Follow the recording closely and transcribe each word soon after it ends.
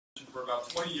for about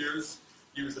 20 years.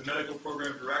 He was the medical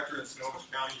program director in Snohomish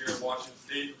County here in Washington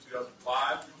State from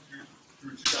 2005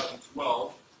 through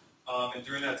 2012. And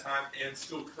during that time, and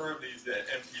still currently, is the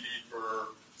MPD for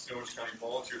Snohomish County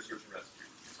Volunteer Search and Rescue.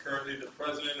 He's currently the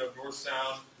president of North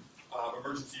Sound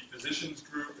Emergency Physicians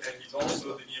Group, and he's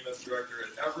also the EMS director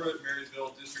at Everett,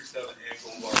 Marysville, District 7, and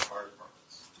Goldwater Fire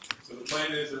Departments. So the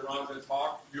plan is that Ron's going to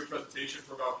do a presentation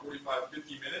for about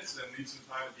 45-50 minutes, and leave some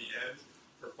time at the end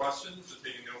for questions, so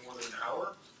taking no more than an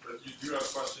hour. But if you do have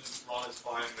questions, Ron is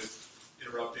fine with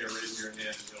interrupting or raising your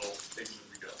hand, and he'll take them as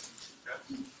we go. Okay?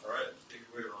 All right. Take it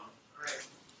away, Ron. All right.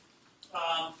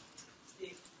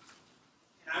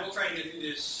 And I will try to get through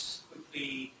this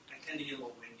quickly. I tend to get a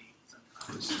little windy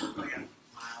sometimes. I got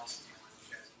miles, and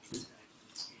you guys can just kind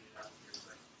of speed it up here.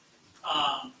 But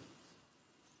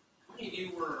how many of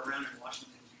you were around in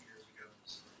Washington 2 years ago?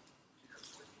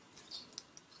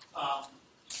 2014.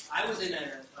 I was in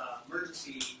an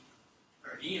emergency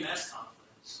or an EMS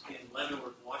conference in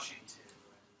Leavenworth, Washington,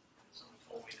 and someone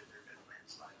told me that there had been a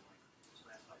landslide. I'm like, there's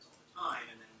landslides all the time,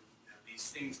 and then these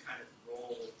things kind of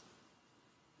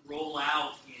roll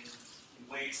out in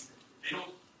ways that they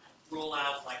don't roll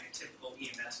out like a typical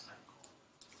EMS type call.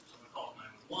 Someone called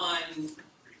 911,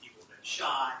 3 people have been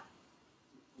shot,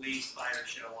 police, fire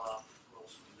show up,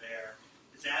 rolls from there.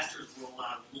 Disasters roll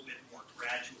out a little bit more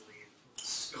gradually until the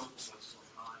scope of what's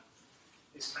going on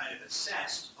is kind of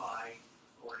assessed by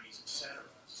authorities, etc.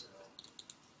 So,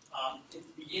 at the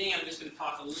beginning, I'm just going to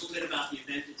talk a little bit about the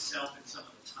event itself and some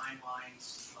of the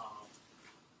timelines.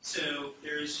 So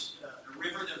there's a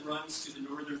river that runs through the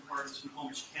northern part of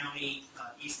Snohomish County,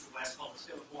 east and west, called the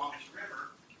Snohomish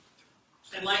River.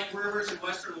 And like rivers in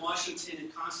western Washington,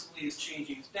 it constantly is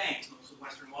changing its banks. Most of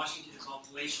western Washington is all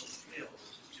glacial fill,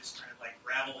 which is just kind of like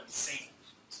gravel and sand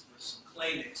with some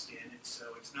clay mixed in, and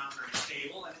so it's not very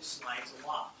stable and it slides a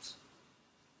lot.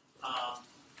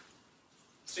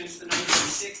 Since the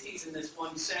 1960s, in this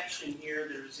one section here,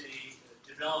 there's a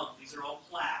development. These are all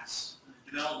plats.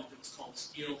 Development that was called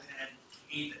Steelhead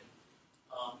Haven.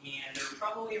 And there were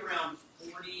probably around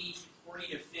 40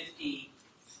 to 50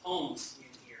 homes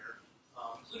in here,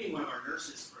 including one of our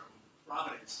nurses from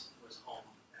Providence was home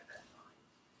at that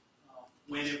time.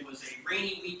 When it was a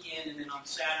rainy weekend, and then on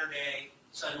Saturday,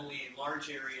 suddenly a large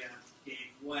area gave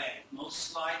way.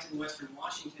 Most slides in western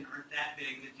Washington aren't that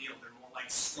big of a deal. They're more like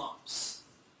slumps.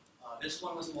 This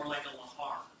one was more like a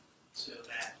lahar, so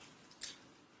that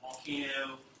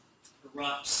volcano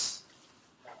erupts,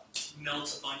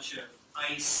 melts a bunch of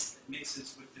ice that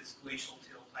mixes with this glacial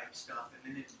till type stuff,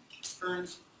 and then it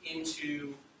turns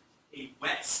into a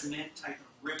wet cement type of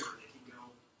river that can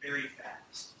go very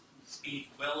fast, speed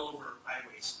well over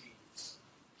highway speeds.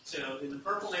 So in the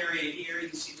purple area here, you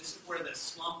can see this is where the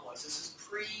slump was. This is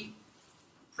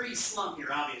pre-slump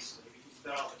here, obviously.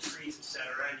 You've got all the trees, etc.,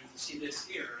 and you can see this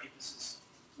here, right? This is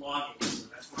logging, so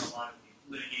that's where a lot of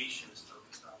the litigation is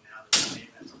focused on now. That may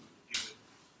have something to do with it.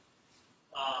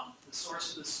 The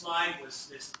source of the slide was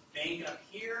this bank up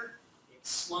here. It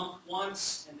slumped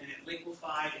once, and then it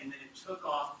liquefied, and then it took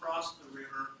off across the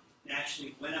river and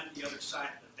actually went up the other side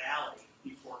of the valley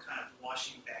before kind of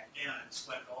washing back down and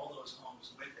swept all those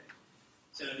homes with it.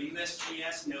 So the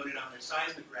USGS noted on their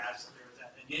seismographs that there was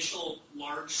that initial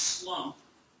large slump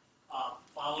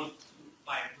followed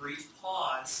by a brief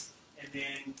pause and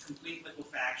then complete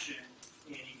liquefaction,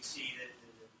 and you can see that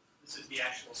this is the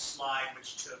actual slide,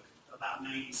 which took about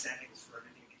 90 seconds for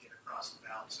everything to get across the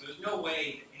valley. So there's no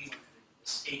way that anyone could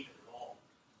escape it at all.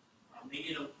 They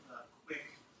did a quick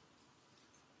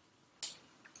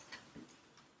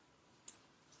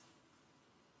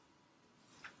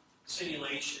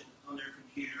simulation on their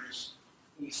computers,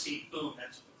 and you see, boom,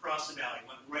 that's across the valley,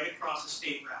 went right across the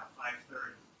state route,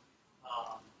 530,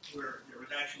 where there was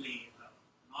actually an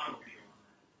automobile on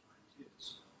that at the time, too.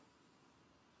 So.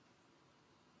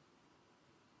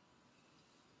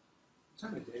 What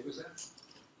time of day was that?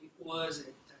 It was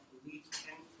at, I believe,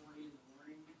 10:40 in the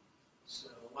morning. So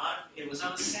it was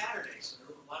on a Saturday, so there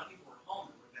were a lot of people were home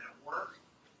that would have been at work.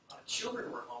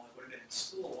 Children were home that would have been in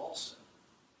school also.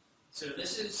 So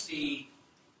this is the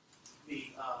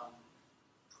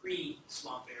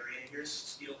pre-slump area. Here's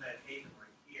Steelhead Haven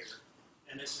right here.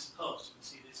 And this is post. You can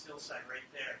see this hillside right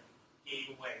there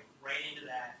gave away right into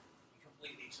that and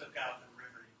completely took out the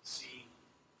river. You can see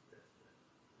the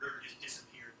river just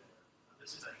disappeared there.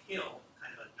 This is a hill,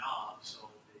 kind of a knob,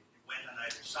 so it went on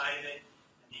either side of it.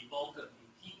 And the bulk of the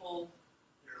people,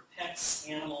 their pets,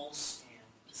 animals, and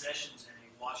possessions in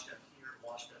it washed up here,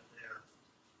 washed up there.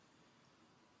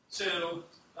 So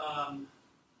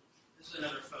this is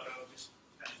another photo, just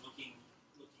kind of looking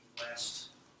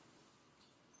west.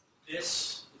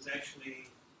 This is actually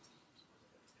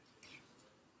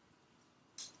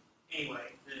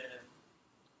anyway,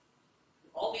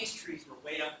 all these trees were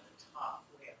way up at the top,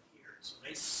 way up here. So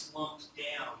they slumped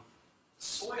down. The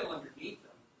soil underneath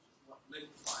them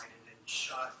liquefied and then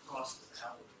shot across the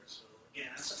valley there. So again,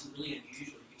 that's something really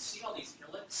unusual. You can see all these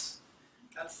hillocks.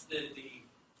 That's the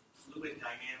fluid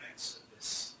dynamics of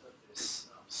this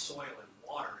soil and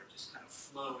water. It just kind of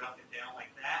flowed up and down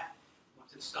like that.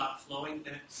 Once it stopped flowing,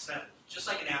 then it settled, just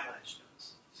like an avalanche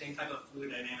does. Same type of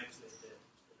fluid dynamics that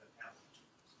an avalanche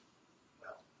does.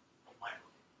 Well, in my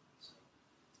opinion. So,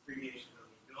 abbreviation we don't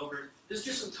need to go over. This is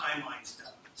just some timeline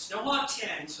stuff. Snowhawk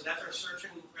 10, so that's our search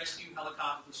and rescue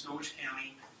helicopter for Snohomish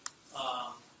County.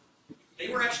 They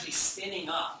were actually spinning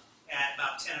up at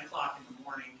about 10 o'clock in the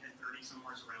morning, 10:30,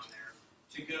 somewhere around there,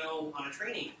 to go on a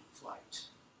training flight.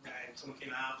 And someone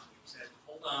came out and said,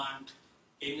 hold on,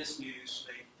 gave this news.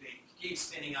 They keep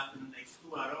spinning up and then they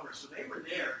flew out over. So they were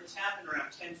there. This happened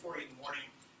around 10:40 in the morning.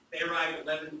 They arrived at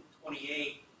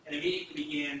 11:28 and immediately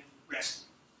began rescue.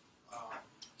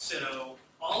 So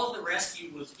all of the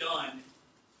rescue was done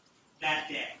that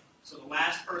day. So the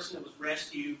last person that was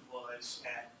rescued was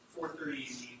at 4:30 in the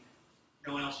evening.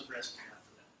 No one else was rescued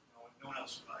after that. No one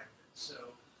else survived it.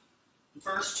 So the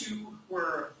first two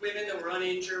were women that were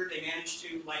uninjured. They managed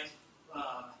to, like,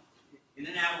 in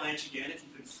an avalanche again, if you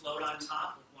could float on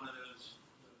top of one of those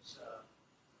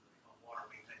water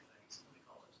wing type things. What do they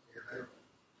call those?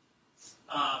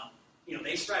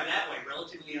 They strive that way,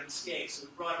 relatively unscathed. So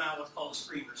we brought them out what's called a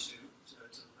screamer suit. So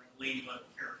it's like a ladybug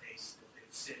carapace that they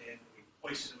sit in. We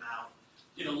hoisted them out.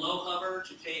 Did a low hover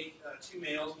to take two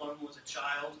males. One of them was a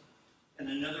child, and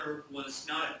another was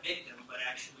not a victim, but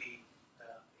actually a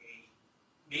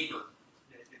neighbor.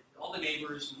 All the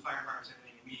neighbors and fire departments and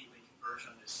everything immediately converged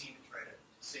on this scene to try to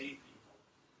save people.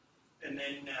 And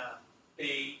then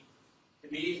they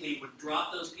immediately would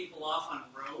drop those people off on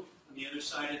the road on the other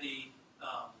side of the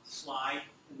slide,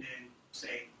 and then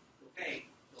say, okay,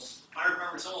 the fire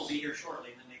department, someone will be here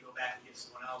shortly, and then they go back and get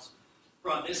someone else.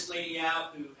 Brought this lady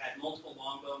out who had multiple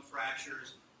long bone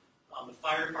fractures. The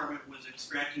fire department was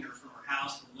extracting her from her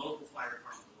house. The local fire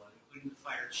department was, including the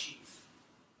fire chief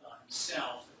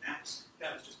himself, and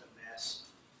that was just a mess.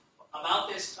 About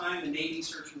this time, the Navy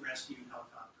search and rescue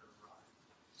helicopter arrived.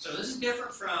 So this is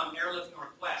different from Airlift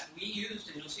Northwest. We used,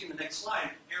 and you'll see in the next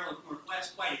slide, Airlift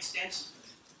Northwest quite extensively.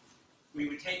 We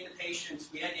would take the patients,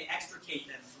 we had to extricate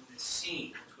them from this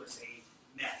scene, which was a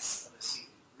mess of a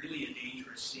scene, really a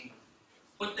dangerous scene.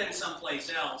 Put them someplace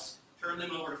else, turn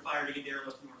them over to fire to get to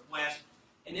Airlift Northwest,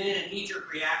 and then in a knee-jerk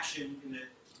reaction in the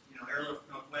Airlift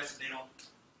Northwest, if they don't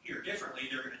hear differently,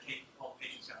 they're going to take all the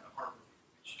patients out to Harborview,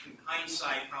 which in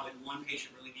hindsight, probably one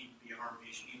patient really needed to be a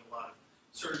Harborview. She needed a lot of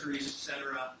surgeries,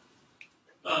 etc.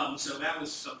 So that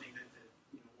was something that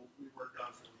we worked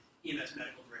on from EMS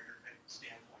medical director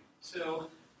standpoint. So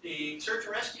the search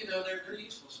and rescue, though, they're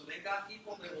useful. So they've got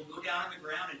people that will go down on the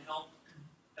ground and help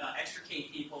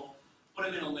extricate people, put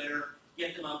them in a litter,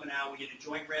 get them up and out. We did a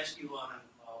joint rescue on an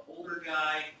older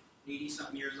guy,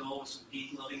 80-something years old, with some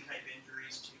decluttering type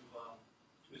injuries to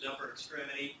his upper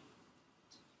extremity.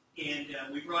 And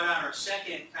we brought out our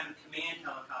second kind of command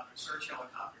helicopter, search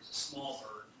helicopter. It's a small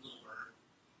bird, little bird.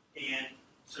 And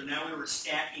so now we were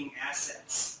stacking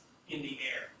assets in the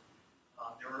air.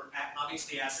 There were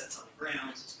obviously assets on the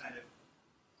ground. This is kind of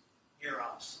air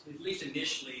ops. At least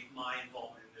initially, my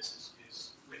involvement in this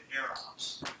is with air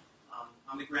ops.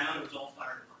 On the ground, it was all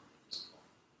fire department at this point.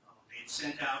 They had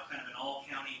sent out kind of an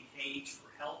all-county page for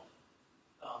help.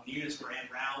 The units were en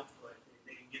route, but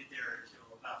they didn't get there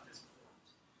until about this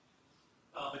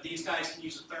point. But these guys can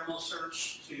use a thermal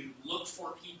search to look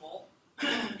for people,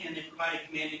 and they provided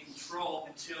command and control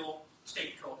until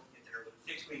state control could get there with a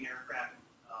fixed-wing aircraft,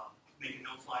 make a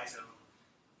no-fly zone,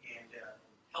 and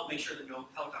help make sure that no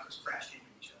helicopters crashed into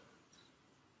each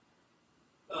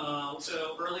other.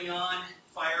 So early on,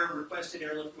 fire requested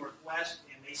Airlift Northwest,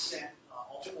 and they sent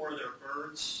all four of their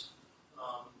birds.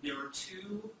 There were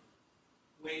two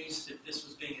ways that this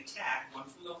was being attacked. One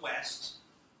from the west,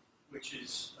 which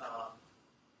is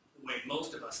the way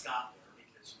most of us got there,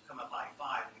 because you come up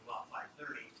I-5 and you go out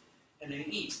 5:30. And then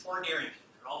east, Fort Darrington.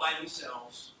 They're all by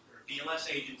themselves. They're a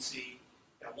BLS agency.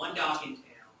 Got one dock in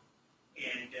town,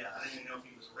 and I didn't even know if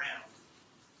he was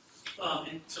around.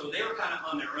 And so they were kind of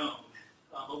on their own.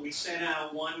 But we sent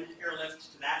out one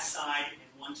airlift to that side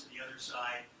and one to the other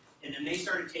side. And then they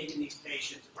started taking these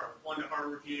patients, one to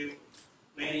Harborview,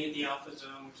 landing at the Alpha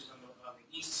Zone, which is on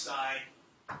the east side,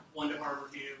 one to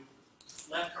Harborview,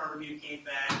 left Harborview, came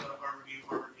back, go to Harborview,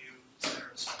 et cetera,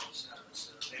 et cetera, et cetera.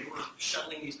 So they were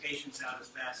shuttling these patients out as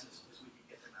fast as we could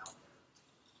get them out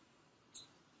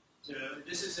there. So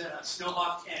this is a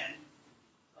Snowhawk 10.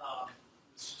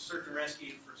 The search and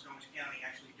rescue for Snohomish County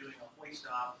actually doing a hoist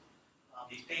off.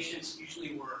 These patients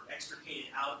usually were extricated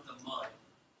out of the mud.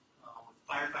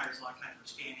 Firefighters a lot of times were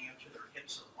standing up to their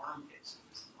hips or armpits in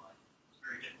this mud. It was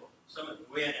very difficult.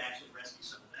 We had to actually rescue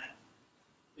some of them.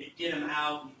 They get them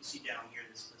out, and you can see down here,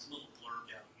 this little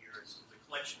blurb down here is the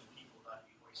collection of people that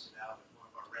be hoisted out, and one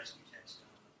of our rescue techs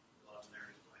down on the bottom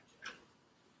there is blackjack.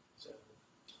 So,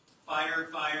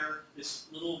 fire, this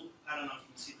little, I don't know if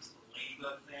you can see this little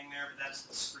ladybug thing there, but that's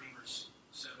the streamers.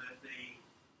 So that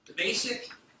the basic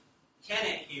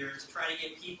tenet here is to try to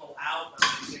get people out of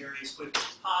these areas as quickly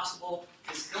as possible.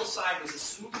 This hillside was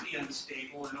assumed to be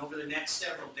unstable, and over the next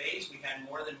several days, we had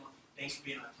more than one. Thanks for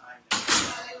being on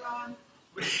time.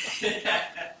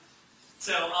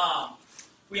 So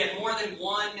we had more than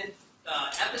one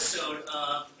episode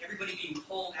of everybody being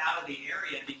pulled out of the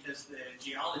area because the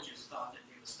geologists thought that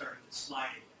it was starting to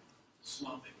slide again, to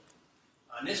slump again.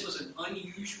 And this was an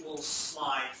unusual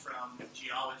slide from a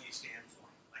geology standpoint.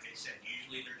 Like I said,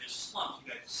 usually they're just slumps.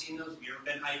 You guys have seen those. If you've ever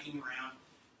been hiking around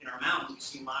in our mountains, you've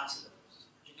seen lots of those,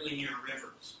 particularly near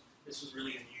rivers. This was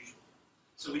really unusual.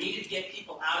 So we needed to get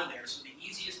people out of there. So the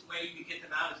easiest way you could get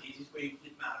them out is the easiest way you could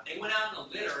get them out. If they went out in a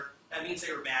litter, that means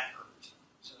they were bad hurt.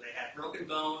 So they had broken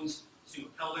bones,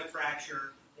 pelvic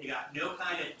fracture. They got no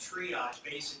kind of triage,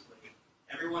 basically.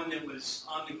 Everyone that was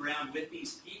on the ground with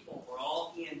these people were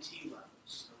all EMT levels.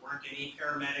 There weren't any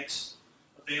paramedics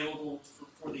available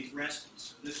for these rescues.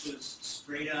 So this was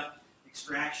straight up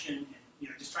extraction and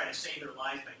just try to save their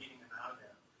lives by getting them out of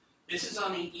there. This is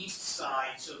on the east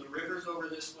side, so the river's over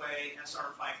this way,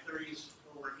 SR 530's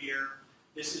over here.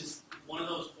 This is one of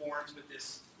those horns with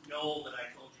this knoll that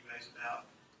I told you guys about.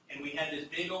 And we had this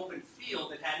big open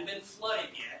field that hadn't been flooded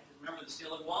yet. Remember, the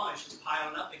steel Wabash is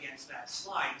piling up against that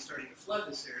slide and starting to flood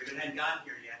this area, but it hadn't gotten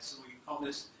here yet, so we call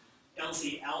this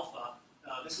LZ Alpha.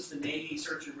 This is the Navy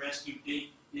Search and Rescue big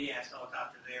NAS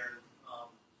helicopter there,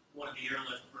 one of the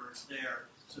airlift birds there.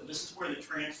 So this is where the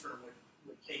transfer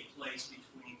would take place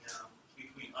between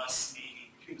us,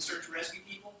 between the search and rescue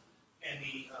people and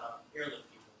the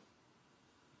airlift people.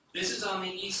 This is on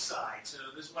the east side. So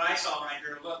this is what I saw right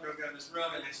here. Look, I've got this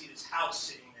rug, and I see this house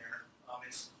sitting there.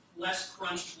 It's less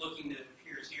crunched looking than it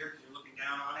appears here because you're looking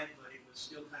down on it, but it was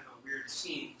still kind of a weird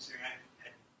scene considering I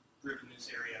had driven this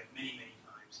area many, many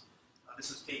times. This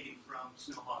was taken from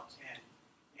Snowhawk 10,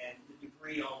 and the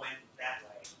debris all went that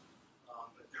way.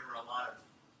 But there were a lot of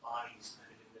bodies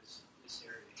kind of in this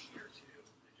area here too,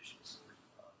 in addition to some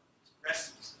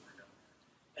rescues that were done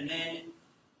there. And then,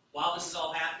 while this is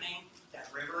all happening,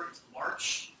 that river, it's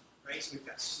March, right? So we've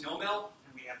got snowmelt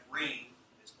and we have rain,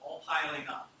 and it's all piling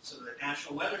up. So the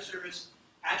National Weather Service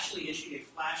actually issued a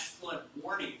flash flood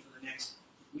warning for the next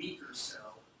week or so,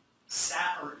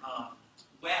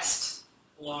 west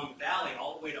along the valley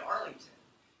all the way to Arlington.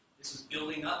 This is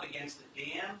building up against the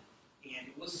dam, and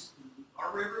it was,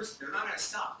 our rivers, they're not going to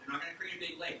stop. They're not going to create a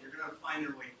big lake. They're going to find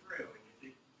their way through. And if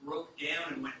it broke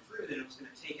down and went through, then it was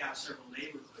going to take out several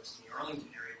neighborhoods in the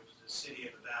Arlington area, which is a city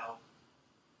of about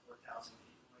 4,000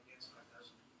 people, I guess,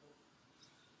 5,000 people.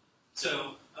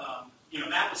 So,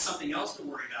 that was something else to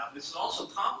worry about. This is also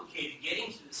complicated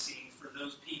getting to the scene for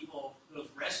those people, those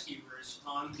rescuers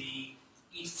on the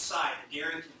east side, the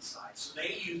Darrington side. So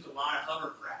they used a lot of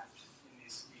hovercraft in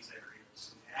these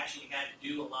areas and actually had to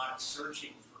do a lot of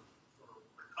searching for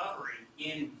recovery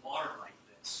in water like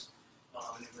this.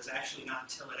 And it was actually not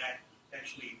until it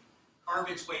actually carved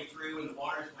its way through and the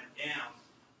waters went down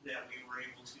that we were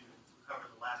able to recover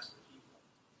the last of the people.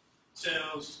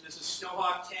 So this is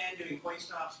Snowhawk 10 doing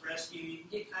hoist ops rescue. You can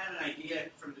get kind of an idea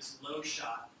from this low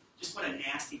shot just what a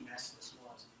nasty mess this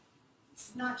was.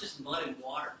 It's not just mud and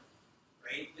water,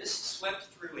 right? This swept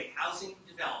through a housing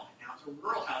development. Now it's a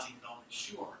rural housing development,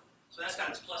 sure. So that's got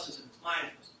its pluses and its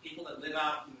minuses. People that live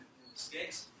out in the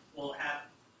sticks will have,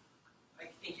 I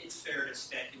think it's fair to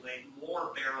speculate,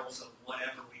 more barrels of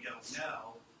whatever we don't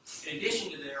know. In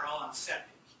addition to they're all on septic.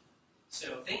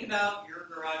 So think about your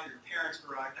garage, your parents'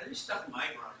 garage. There's stuff in my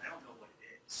garage. I don't know what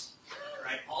it is.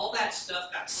 Right? All that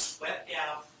stuff got swept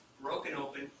out, broken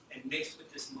open, and mixed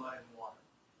with this mud and water,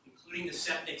 including the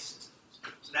septic systems.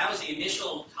 So that was the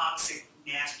initial toxic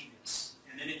nastiness.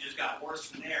 And then it just got worse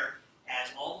from there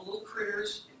as all the little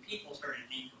critters and people started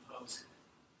decomposing.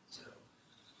 So,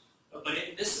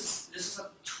 this is a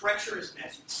treacherous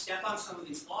mess. You step on some of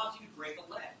these logs, you could break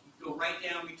a leg. You go right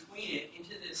down between it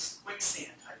into this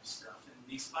quicksand type stuff. And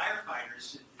these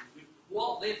firefighters who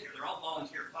all live here, they're all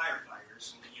volunteer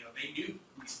firefighters, and they knew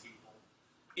these people.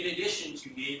 In addition to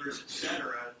neighbors,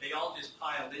 etc., they all just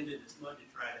piled into this mud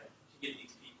to try to get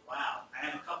these people out. I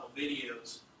have a couple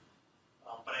videos,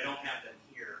 but I don't have them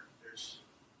here. There's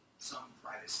some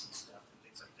privacy stuff and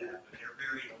things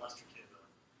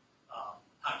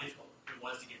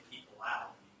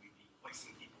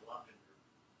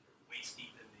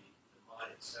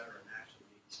etc., and actually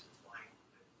makes it flying a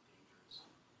little bit dangerous.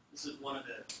 This is one of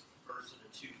the first of the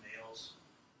two males,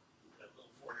 the little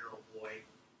 4-year-old boy.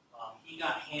 He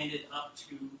got handed up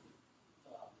to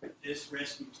this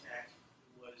rescue tech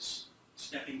who was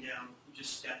stepping down. He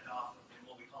just stepped off of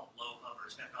what we call low hover,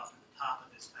 stepped off to the top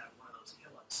of this kind of one of those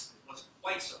hillocks. It wasn't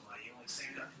quite so muddy. He only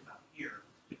sank up to about here.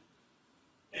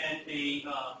 And a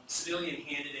civilian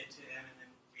handed it to him, and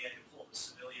then we had to pull the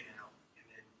civilian out. And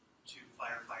then 2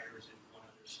 firefighters and 1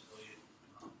 other civilian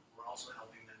were also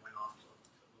helping them, went off to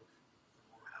look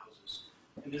for more houses.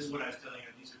 And this is what I was telling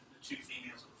you, these are the 2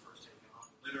 females that were first taken on.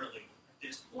 Literally, at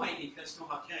this point, because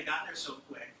Snohomish County got there so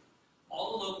quick,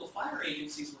 all the local fire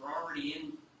agencies were already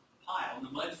in the pile, in the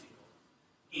mud field.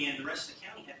 And the rest of the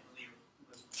county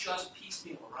was just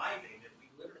piecemeal arriving, that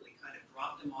we literally kind of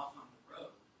dropped them off on the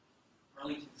road.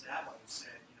 Arlington's that way and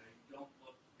said, you don't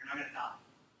look, you're not going to die.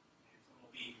 And someone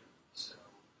will be here. So,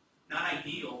 not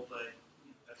ideal, but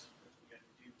that's what we have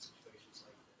to do in situations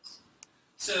like this.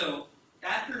 So,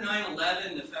 after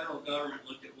 9/11, the federal government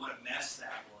looked at what a mess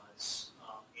that was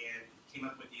and came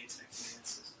up with the incident command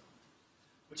system,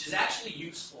 which is actually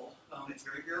useful. It's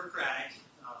very bureaucratic,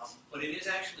 but it is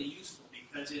actually useful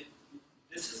because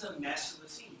this is a mess of the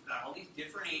scene. You've got all these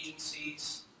different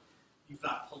agencies. You've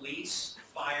got police,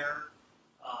 fire,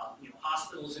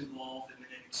 hospitals involved, and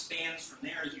then it expands from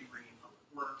there as you bring in public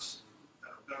works,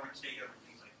 federal government, state government,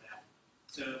 things like that.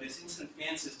 So this incident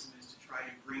command system is to try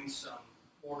to bring some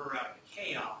order out of the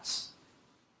chaos.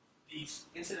 These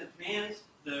incident commands,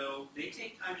 though, they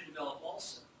take time to develop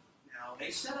also. Now,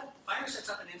 fire sets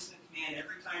up an incident command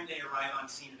every time they arrive on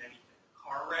scene of anything. A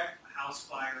car wreck, a house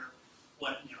fire,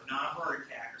 not a heart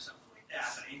attack or something like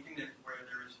that, but anything where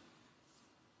there's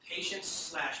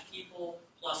patients/people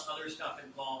plus other stuff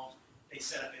involved, they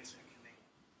set up incident command.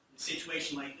 In a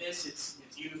situation like this, it's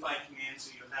unified command,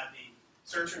 so you'll have the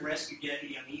search and rescue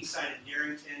deputy on the east side of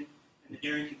Darrington and the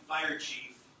Darrington fire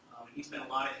chief, and he spent a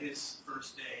lot of his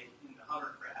first day in the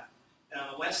hovercraft. And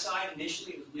on the west side,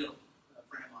 initially it was Will, a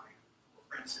friend of mine, a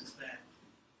friend since then.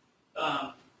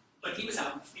 But he was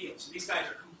out in the field, so these guys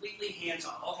are completely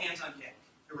hands-on, all hands on deck.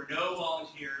 There were no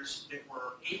volunteers that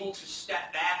were able to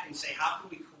step back and say, how can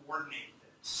we coordinate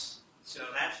this? So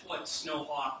that's what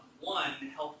Snowhawk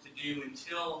 1 helped to do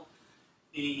until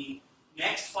the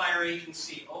next fire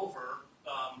agency over,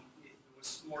 it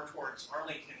was more towards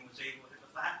Arlington, was able,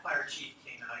 the fire chief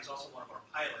came out, he's also one of our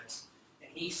pilots, and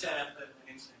he set up an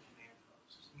incident command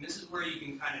post. And this is where you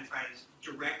can kind of try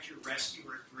to direct your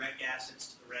rescuers, direct assets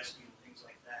to the rescue and things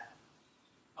like that.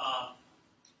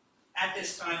 At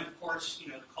this time, of course,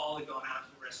 the call had gone out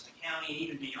to the rest of the county and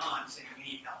even beyond, saying we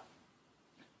need help.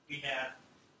 We have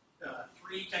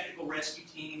 3 technical rescue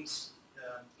teams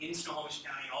in Snohomish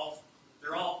County.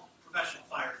 They're all professional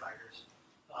firefighters,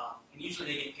 and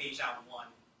usually they get paged out in one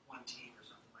team or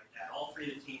something like that. All 3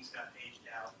 of the teams got paged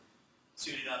out,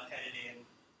 suited up, headed in.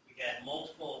 We had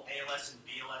multiple ALS and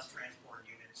BLS transport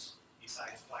units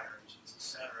besides fire engines,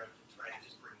 etc., to try to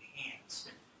just bring hands.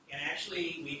 And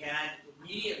actually, we had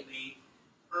immediately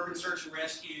Urban Search and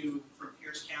Rescue from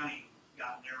Pierce County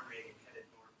got in their rig and headed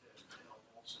north to help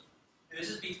also. And this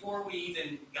is before we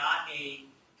even got a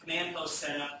command post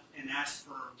set up and asked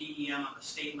for DEM on the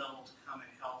state level to come and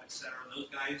help, etc. Those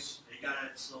guys, they got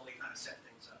to slowly kind of set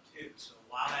things up too. So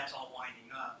while that's all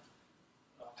winding up,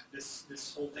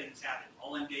 this whole thing is happening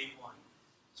all in day 1.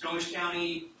 Snohomish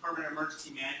County Permanent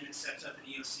Emergency Management sets up an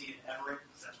EOC in Everett,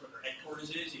 because that's where their headquarters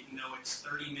is. Even though it's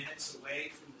 30 minutes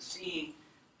away from the scene,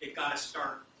 they've got to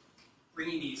start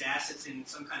bringing these assets in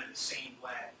some kind of the same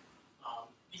way.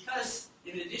 Because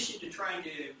in addition to trying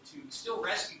to still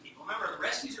rescue people, remember the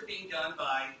rescues are being done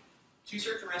by 2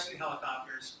 search and rescue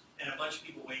helicopters and a bunch of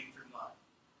people wading through mud.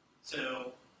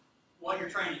 So what you're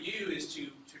trying to do is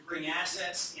to bring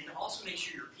assets and to also make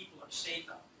sure your people are safe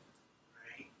out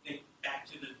there, right? Think back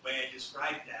to the way I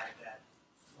described that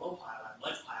flow pile, that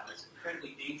mud pile is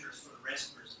incredibly dangerous for the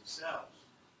rescuers themselves.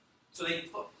 So they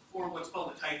form what's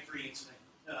called a Type 3 incident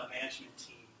management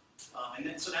team.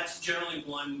 So that's generally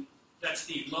that's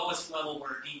the lowest level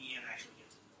where DEM actually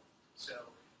gets involved. So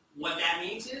what that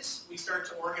means is we start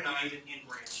to organize it in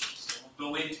branches. So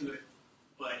we'll go into it,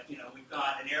 but we've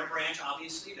got an air branch,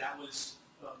 obviously, that was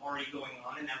already going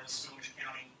on, and that was Snohomish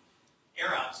County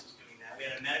Air Ops is doing that. We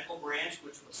had a medical branch,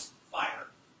 which was fire.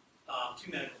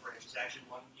 2 medical branches, actually,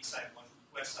 one east side, one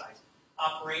west side.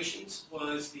 Operations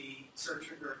was the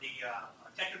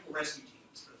technical rescue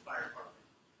teams for the fire department.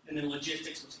 And then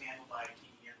logistics was handled by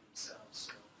TDM themselves.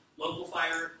 So local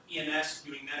fire, EMS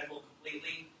doing medical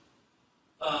completely.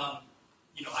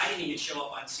 I didn't even show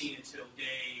up on scene until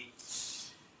day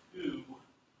 2.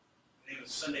 I think it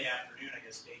was Sunday afternoon, I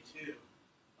guess, day 2.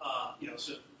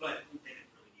 But they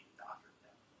didn't really need a doctor at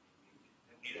that point.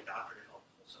 They don't need a doctor to help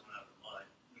pull someone out of the mud,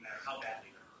 no matter how badly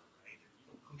they're hurt, right?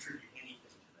 You don't contribute anything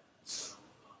to that. So,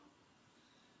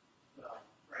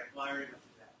 right, well, I already went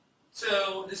through that.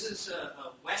 So this is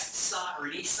a west side or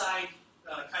an east side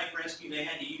kite rescue. They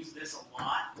had to use this a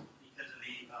lot because of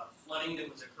the flooding that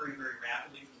was occurring very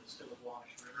rapidly from the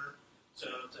Stillaguamish River.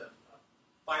 So it's a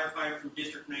firefighter from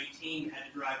District 19 had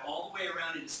to drive all the way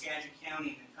around into Skagit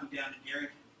County and then come down to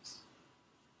Darrington.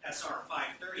 SR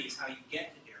 530 is how you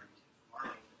get to Darrington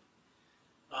from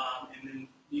Arlington. And then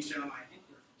these gentlemen, I think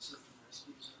they're from Search and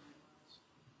Rescue.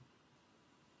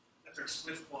 That's our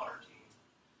Swiftwater team.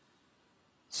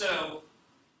 So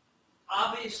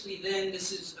obviously then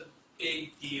this is a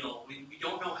big deal. We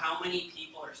don't know how many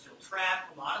people are still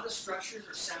trapped. A lot of the structures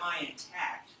are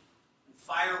semi-intact. And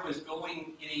fire was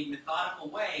going in a methodical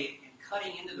way and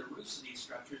cutting into the roofs of these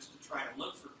structures to try to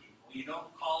look for people. You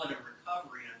don't call it a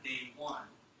recovery on day one.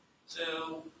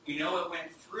 So we know it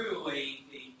went through a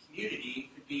community.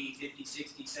 It could be 50,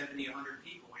 60, 70, 100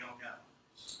 people. We don't know.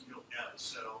 You don't know.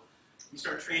 So we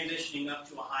start transitioning up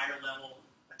to a higher level,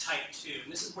 a type 2.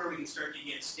 And this is where we can start to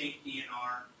get state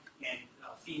DNR and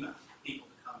FEMA people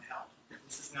to come help.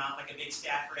 This is not like a big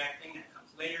Stafford Act thing that comes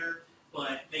later,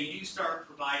 but they do start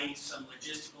providing some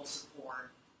logistical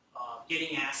support,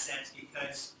 getting assets,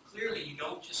 because clearly you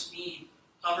don't just need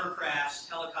hovercrafts,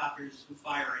 helicopters, and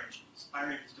fire engines. Fire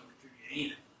engines don't contribute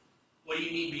anything. What do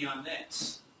you need beyond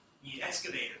this? You need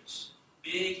excavators,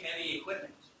 big, heavy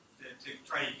equipment to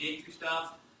try to dig through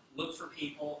stuff, look for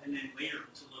people, and then later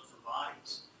to look for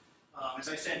bodies. As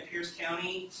I said, Pierce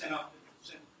County came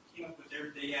up with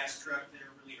their big-ass truck there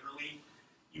really early.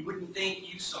 You wouldn't think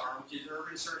USAR, which is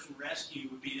Urban Search and Rescue,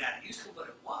 would be that useful, but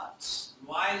it was.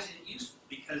 Why is it useful?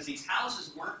 Because these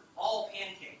houses weren't all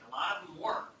pancaked. A lot of them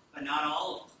were, but not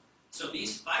all of them. So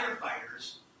these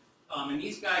firefighters, and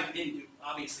these guys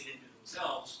obviously didn't do it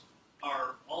themselves,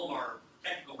 all of our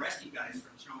technical rescue guys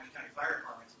from Snohomish County Fire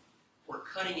Departments were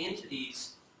cutting into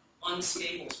these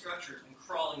unstable structures and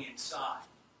crawling inside.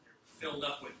 They're filled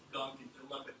up with gunk and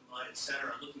filled up with mud,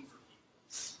 etc., looking for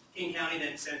people. King County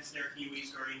then sent their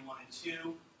Hueys Guardian 1 and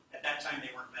 2. At that time, they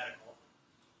weren't medical.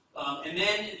 And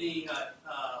then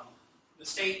the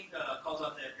state calls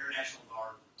out the Air National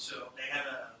Guard. So they have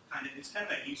it's kind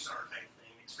of a USAR type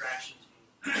thing, extraction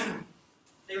team.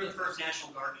 They were the first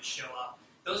National Guard to show up.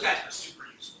 Those guys were super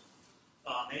useful.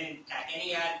 They didn't attack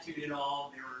any attitude at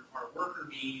all. They were our worker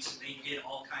bees, and they did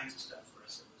all kinds of stuff for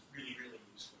us. It was really, really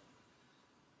useful.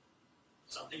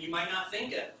 Something you might not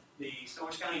think of. The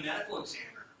Snohomish County Medical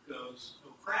Examiner goes,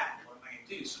 oh crap, what am I going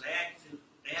to do? So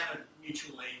they have a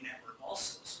mutual aid network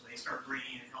also, so they start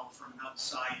bringing in help from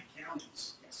outside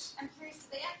counties. Yes? I'm curious,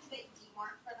 did they activate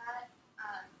DMOR for that?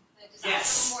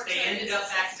 Yes, they ended up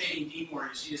activating DMOR.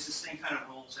 You see, this thing kind of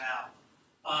rolls out.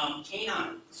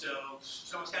 Canine. So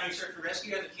Snohomish County Search and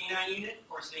Rescue has a canine unit. Of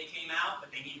course, they came out,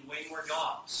 but they needed way more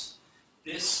dogs.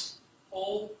 This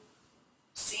whole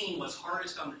scene was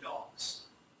hardest on the dogs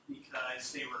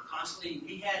because they were constantly,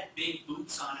 we had big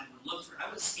boots on and would look for,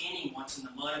 I was standing once in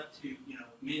the mud up to,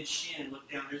 mid-shin and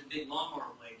looked down, there's a big lawnmower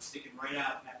blade sticking right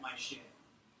out at my shin.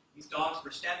 These dogs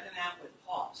were stepping in that with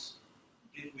paws.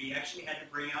 We actually had to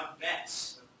bring out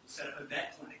vets, set up a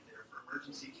vet clinic there for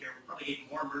emergency care. We probably gave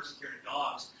more emergency care to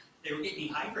dogs. They would get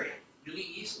dehydrated really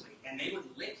easily, and they would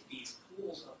lick these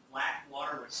pools of black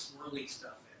water with swirly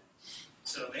stuff in it.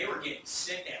 So they were getting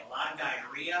sick. They had a lot of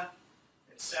diarrhea,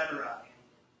 etc. And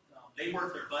they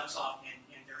worked their butts off,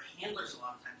 and their handlers a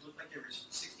lot of times looked like they were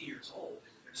 60 years old.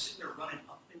 They're sitting there running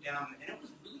up and down, and it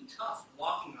was really tough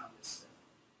walking on this thing.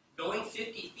 Going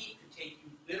 50 feet could take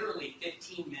you literally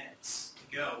 15 minutes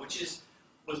to go, which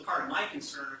was part of my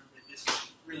concern that this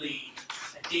was really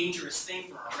a dangerous thing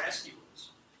for our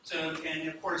rescuers. So, and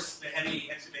of course, the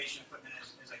heavy excavation equipment,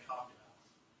 as I talked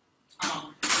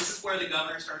about. This is where the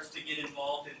governor starts to get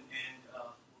involved, and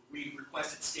we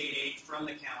requested state aid from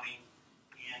the county,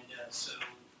 and so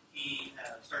he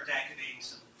starts activating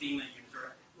some FEMA units,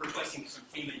 or requesting some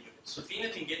FEMA units. So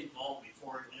FEMA can get involved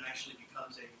before it actually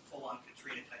becomes a full-on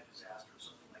Katrina type disaster or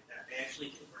something like that. They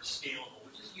actually are scalable,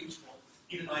 which is useful,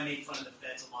 even though I made fun of the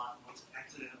feds a lot and once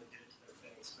accidentally did it to their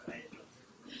face, but I didn't know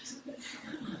they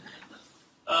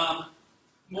were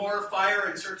more fire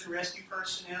and search and rescue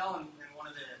personnel, and one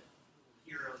of the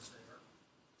heroes there.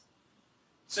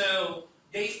 So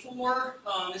day 4,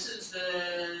 this is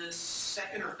the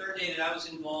second or third day that I was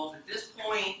involved. At this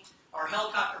point, our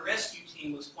helicopter rescue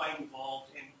team was quite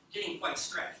involved and getting quite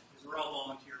stretched because we're all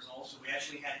volunteers also. We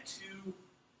actually had 2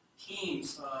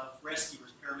 teams of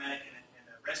rescuers, paramedic and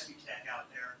a rescue tech out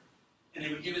there, and they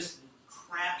would give us the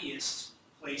crappiest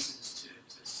places to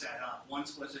set up.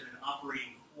 Once was it an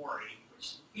operating quarry,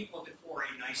 which people at the quarry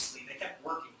nicely, they kept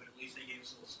working, but at least they gave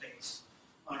us a little space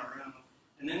on our own.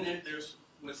 And then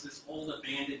was this old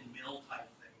abandoned mill type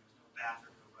thing. There was no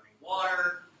bathroom, no running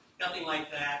water, nothing like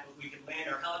that, but we could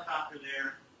land our helicopter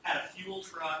there, had a fuel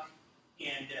truck,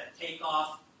 and take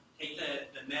off, take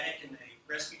the medic and the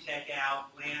rescue tech out,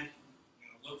 land,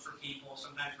 look for people,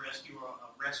 sometimes rescue a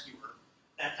rescuer,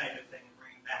 that type of thing, and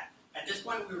bring them back. At this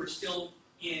point, we were still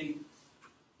in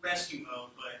rescue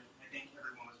mode, but I think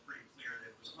everyone was pretty clear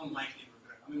that it was unlikely we were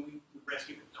going to. I mean, we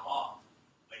rescued a dog,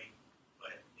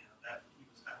 but that he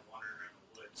was kind of wandering around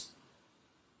the woods.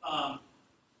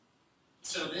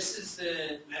 So this is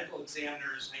the medical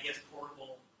examiner's, I guess,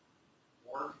 portable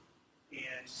morgue,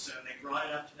 and so they brought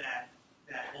it up to that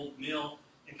old mill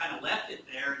and kind of left it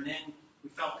there, and then we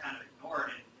felt kind of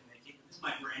ignored, and they came, this is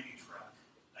my brand new truck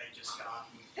I just got.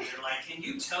 And they're like, can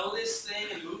you tow this thing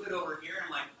and move it over here?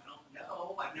 I'm like, I don't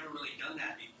know. I've never really done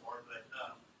that before, but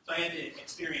so I had to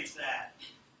experience that.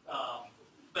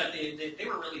 But they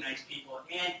were really nice people,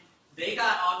 and they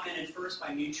got augmented first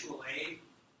by mutual aid,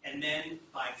 and then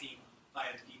by FEMA, by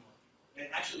the FEMA people. And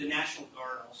actually, the National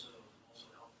Guard also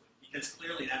helped with, because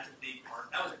clearly that's a big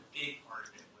part. That was a big part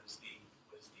of it, was the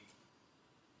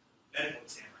medical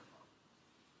examiner part.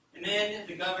 And then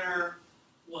the governor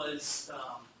was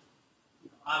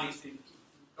obviously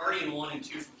Guardian 1 and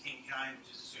 2 from King County would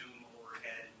just zoom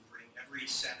overhead and bring every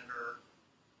senator,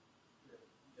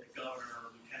 the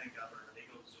governor, lieutenant governor, they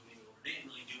go zooming over. They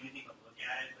didn't really do anything but look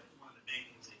at it, but one of the big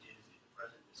things they did is the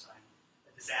president signed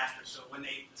a disaster. So when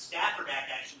the Stafford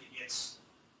Act actually gets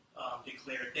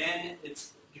declared, then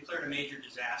it's declared a major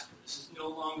disaster. This is no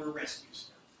longer rescue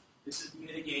stuff. This is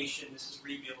mitigation. This is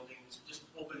rebuilding. This just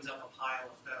opens up a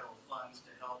pile of federal funds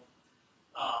to help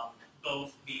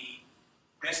both the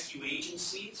rescue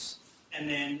agencies and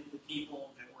then the people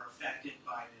that were affected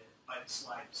by the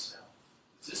slide itself.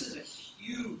 This is a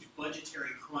huge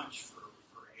budgetary crunch for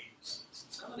agencies.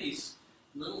 And some of these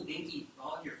little dinky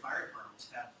volunteer fire departments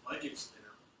have budgets that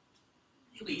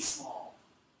are really small,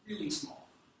 really small.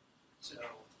 So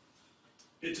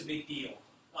it's a big deal.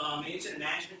 The incident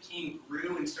management team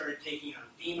grew and started taking on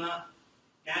FEMA.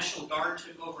 National Guard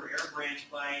took over Air Branch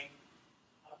by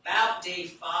about day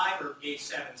 5 or day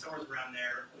 7, somewhere around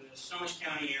there. The Snohomish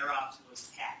County Air Ops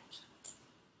was tapped.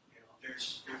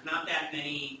 There's not that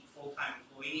many full-time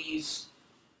employees.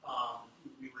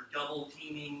 We were double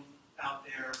teaming out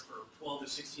there for 12 to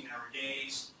 16-hour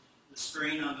days. The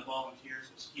strain on the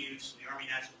volunteers was huge, so the Army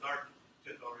National Guard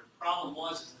took over. The problem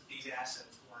was that these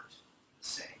assets weren't the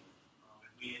same.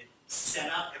 And we had set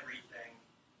up everything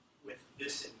with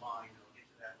this in mind. I'll get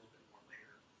to that a little bit more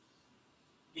later.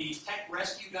 These tech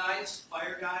rescue guys,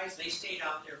 fire guys, they stayed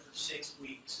out there for 6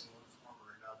 weeks in one form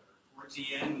or another. Towards the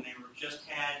end, when they were just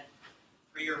had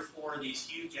 3 or 4 of these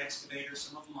huge excavators,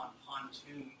 some of them on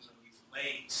pontoons on these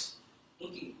lakes,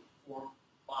 looking for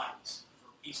bodies,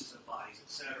 for pieces of bodies,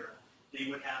 etc. They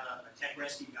would have a tech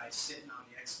rescue guy sitting on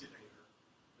the excavator,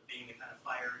 being the kind of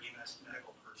fire EMS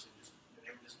medical person. They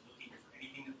were just looking for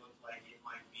anything that looked like it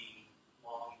might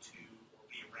belong to or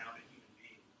be around a human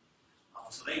being.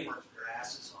 So they worked their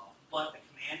asses off. But the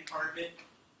command part of it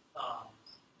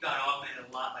got augmented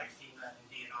a lot by FEMA and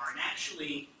DNR, and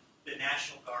actually the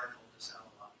National Guard helped us out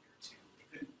a lot here too. They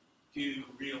couldn't do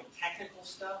real technical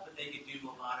stuff, but they could do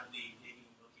a lot of the digging,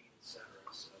 looking, etc.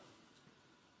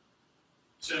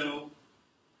 So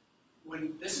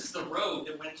when this is the road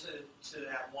that went to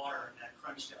that water in that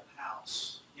crunched up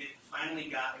house, it finally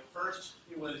got, at first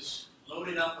it was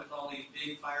loaded up with all these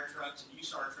big fire trucks and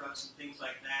USAR trucks and things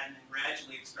like that, and then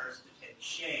gradually it starts to take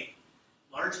shape,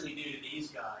 largely due to these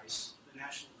guys, the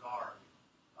National Guard.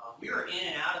 We were in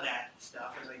and out of that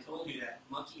stuff. As I told you, that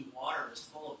mucky water was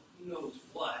full of who knows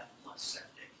what, plus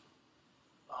septic.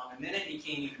 And then it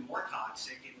became even more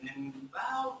toxic, and then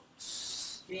about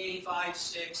day 5,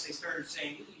 6, they started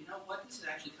saying, you know what, this is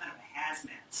actually kind of a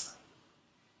hazmat site.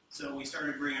 So we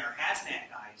started bringing our hazmat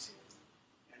guys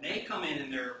in, and they come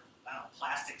in their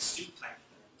plastic suit type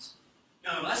things.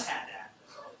 None of us had that,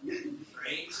 though,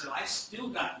 right? So I've still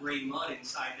got gray mud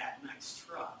inside that nice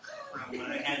truck from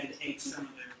when I had to take some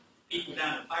of the people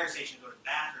down to the fire station to go to the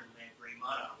bathroom and they had gray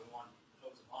mud on. We wanted to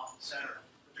hose them off, etc.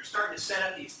 But they're starting to set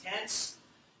up these tents.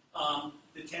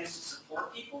 The tents to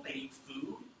support people. They need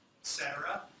food,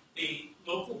 etc. The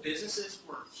local businesses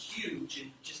were huge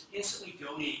and just instantly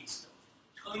donating stuff,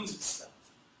 tons of stuff.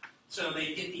 So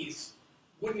they get these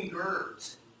wooden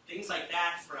girders and things like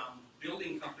that from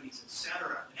building companies,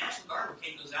 etc. The National Guard would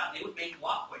take those out and they would make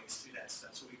walkways through that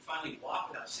stuff. So we'd finally walk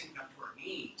without sinking up to our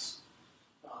knees.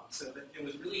 So that it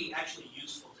was really actually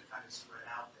useful to kind of spread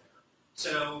out there.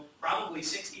 So probably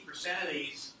 60% of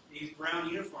these brown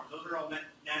uniforms, those are all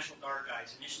National Guard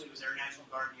guys. Initially it was Air National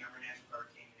Guard and the Army National Guard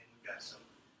came in. We've got some,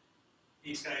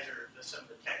 these guys are some of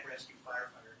the tech rescue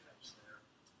firefighter types there.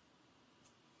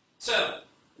 So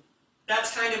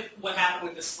that's kind of what happened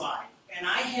with the slide. And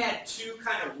I had two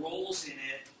kind of roles in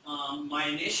it. My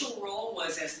initial role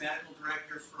was as medical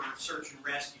director for search and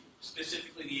rescue,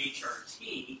 specifically the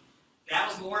HRT. That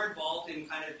was more involved in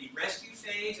kind of the rescue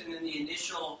phase, and then the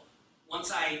initial, once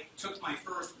I took my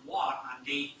first walk on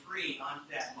day 3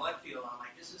 onto that mud field, I'm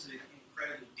like, this is an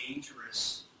incredibly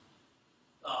dangerous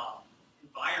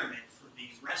environment for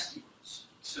these rescuers.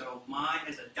 So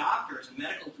as a doctor, as a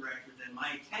medical director, then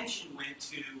my attention went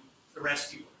to the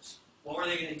rescuers. What were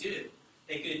they going to do?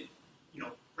 They could,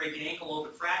 break an ankle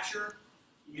open fracture,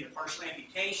 you get a partial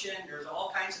amputation. There's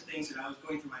all kinds of things that I was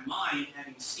going through my mind,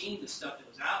 having seen the stuff that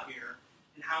was out here,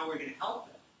 and how we're going to help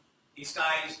them. These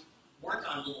guys weren't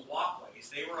on little walkways.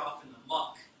 They were off in the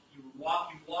muck. You walk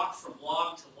from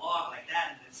log to log like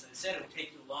that, and as I said, it would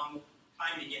take you a long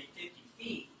time to get 50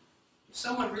 feet. If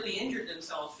someone really injured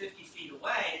themselves 50 feet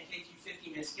away, it takes you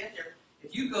 50 minutes to get there.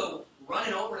 If you go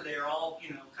running over there all,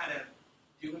 kind of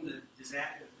doing the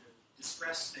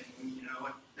distress thing,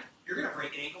 you're going to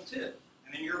break an ankle too.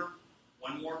 And then you're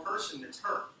one more person that's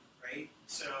hurt, right?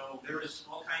 So there was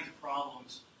all kinds of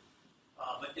problems.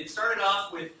 But it started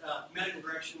off with medical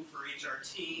direction for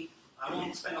HRT. I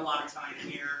won't spend a lot of time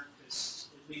here, because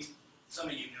at least some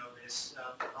of you know this.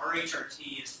 Our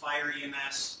HRT is fire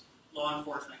EMS, law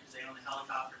enforcement, because they own the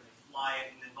helicopter and they fly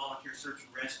it, and then volunteer search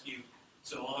and rescue.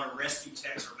 So all our rescue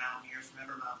techs are mountaineers.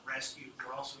 Remember, Mountain Rescue,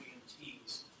 we're also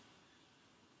EMTs.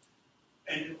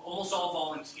 And almost all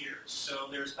volunteers. So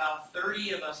there's about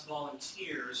 30 of us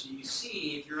volunteers. And you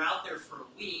see, if you're out there for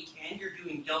a week and you're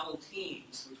doing double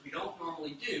teams, which we don't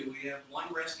normally do, we have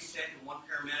one rescue tech and one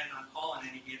paramedic on call on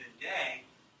any given day,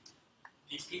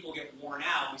 these people get worn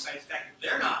out, besides the fact that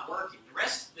they're not working.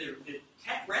 The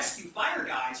tech rescue fire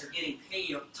guys are getting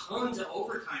paid tons of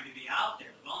overtime to be out there.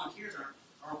 The volunteers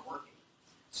aren't working.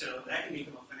 So that can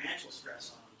become a financial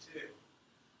stress on them, too.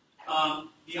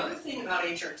 The other thing about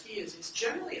HRT is it's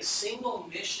generally a single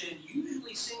mission,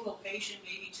 usually single patient,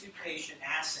 maybe 2 patient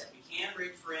asset. We can't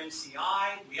rig for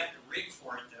MCI. We have to rig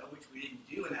for it, though, which we didn't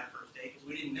do in that first day because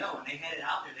we didn't know. When they headed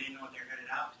out there, they didn't know what they were headed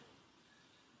out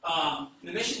to.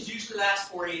 The missions usually last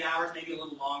 48 hours, maybe a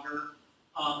little longer.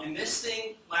 And this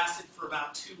thing lasted for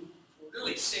about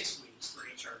 6 weeks for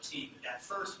HRT. But that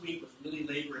first week was really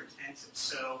labor intensive.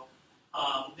 So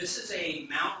this is a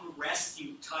mountain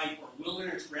rescue type or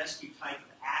wilderness rescue type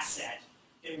of asset.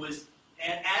 It was,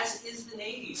 as is the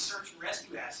Navy's search and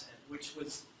rescue asset, which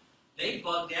was, they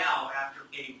bugged out after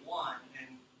day 1,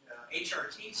 and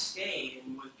HRT stayed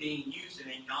and was being used in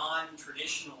a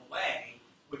non-traditional way,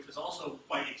 which was also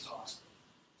quite exhausting.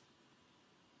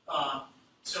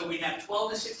 So we had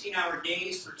 12 to 16-hour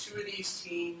days for 2 of these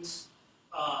teams.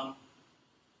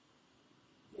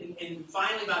 And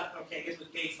finally, I guess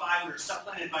with day 5, we were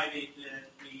supplemented by the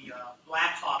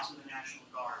Black Hawks of the National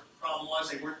Guard. The problem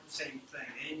was they weren't the same thing.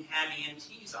 They didn't have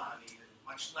EMTs on them even,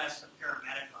 much less a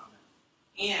paramedic on them.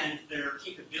 And their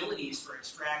capabilities for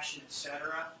extraction,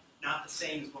 etc., not the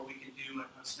same as what we can do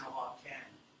on Snowhawk 10.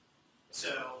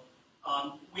 So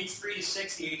weeks 3 to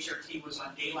 6, the HRT was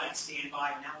on daylight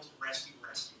standby, and that was the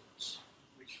rescuers,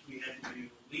 which we had to do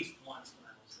at least once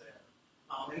when I was there.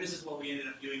 And this is what we ended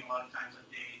up doing a lot of times on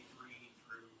day 3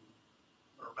 through,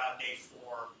 or about day 4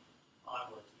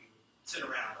 onwards. We would sit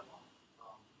around a lot.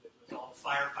 It was all the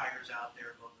firefighters out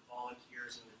there, both the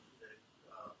volunteers and the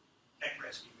tech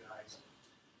rescue guys,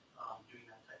 doing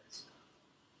that type of stuff.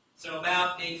 So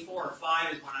about day 4 or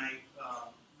 5 is when I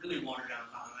really wandered down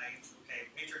and found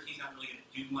HRT's not really going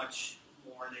to do much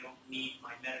more. They don't need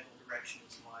my medical direction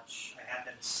as much. I have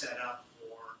them set up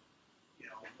for,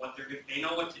 what they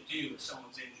know what to do if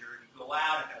someone's injured. You go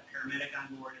out, I've got a paramedic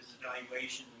on board as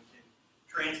evaluation. We can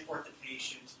transport the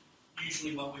patient.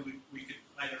 Usually we could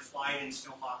either fly it in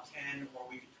Snowhawk 10 or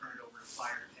we could turn it over to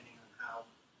fire depending on how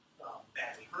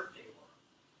badly hurt they were.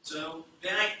 So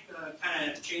then I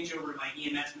kind of change over to my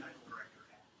EMS medical director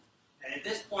hat. And at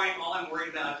this point, all I'm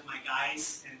worried about is my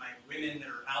guys and my women that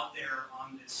are out there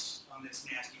on this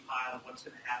nasty pile and what's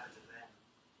going to happen to them.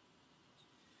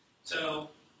 So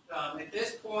at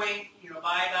this point,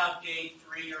 by about day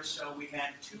 3 or so, we had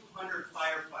 200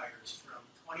 firefighters from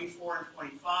 24 and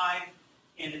 25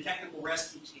 and the technical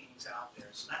rescue teams out there.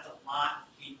 So that's a lot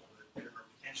of people that are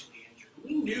potentially injured.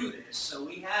 We knew this, so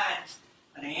we had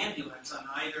an ambulance on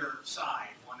either side,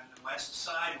 one on the west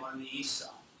side, one on the east side.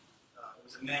 It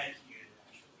was a medic unit,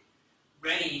 actually,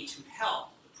 ready to help.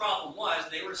 The problem was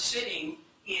they were sitting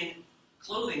in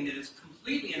clothing that is completely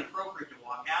completely inappropriate to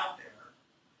walk out there,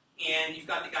 and you've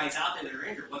got the guys out there that are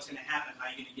injured. What's going to happen? How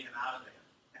are you going to get them out of there?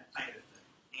 That type of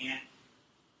thing. And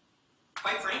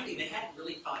quite frankly, they hadn't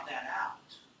really thought that out.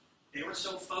 They were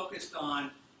so focused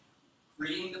on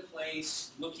ridding the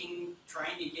place,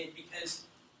 trying to get, because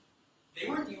they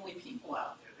weren't the only people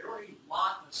out there. There were a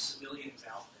lot of civilians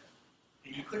out there,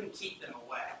 and you couldn't keep them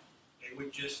away.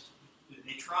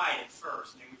 They tried at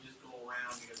first, and they would just go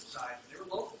around the other side, but they were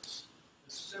locals.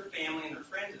 This was their family and their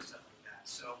friends and stuff like that.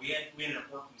 So we ended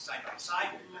up working side by side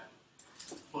with them,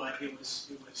 but it was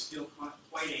still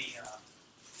quite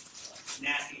a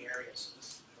nasty area. So this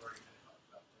is I've already kind of talked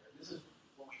about there. This is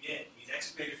what we did. These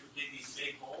excavators would dig these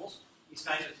big holes. These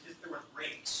guys would hit there with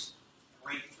rakes and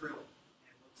rake through it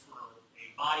and look for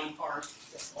a body part,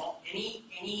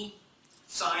 any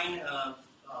sign of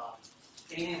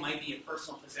anything that might be a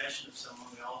personal possession of someone.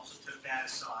 We also took that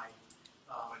aside,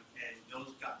 and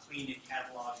those got cleaned and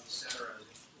cataloged, etc.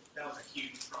 That was a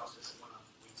huge process that went on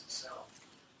for weeks itself.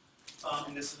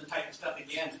 And this is the type of stuff,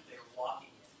 again, that they were walking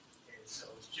in. And so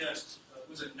it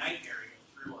was a nightmare to get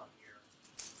through up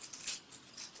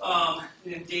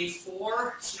here. And day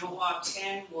 4, Snowhawk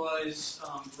 10 was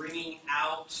bringing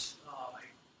out a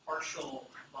partial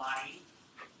body,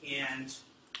 and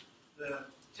the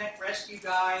tech rescue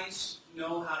guys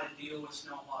know how to deal with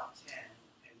Snowhawk 10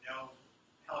 and know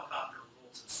helicopter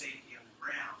rules of safety on the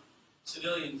ground.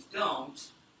 Civilians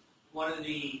don't. One of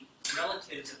the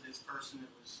relatives of this person that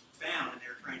was found, and they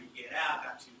were trying to get out,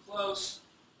 got too close.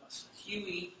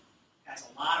 Huey has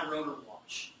a lot of rotor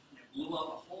wash, and it blew up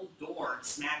a whole door and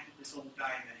smacked this old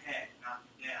guy in the head, knocked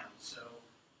him down. So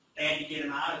they had to get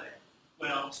him out of there.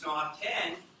 Well, Snowhawk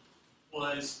 10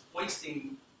 was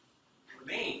hoisting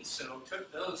remains, so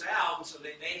took those out, and so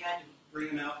they had to bring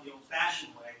them out the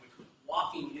old-fashioned way, which was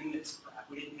walking in this crap.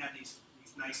 We didn't have these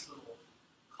nice little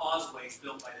causeways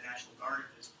built by the National Guard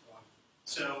at this point.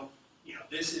 So,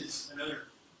 this is another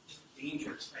just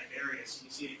dangerous type area. So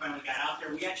you see they finally got out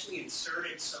there. We actually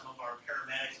inserted some of our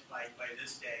paramedics by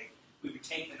this day. We would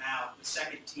take them out, the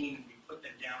second team, and we put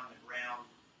them down on the ground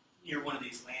near one of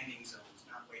these landing zones,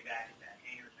 not way back at that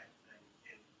hangar type thing,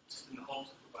 and just in the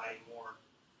hopes of providing more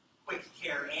quick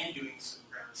care and doing some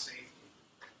ground safety.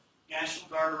 National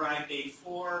Guard arrived day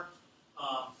 4.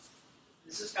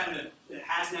 This is kind of the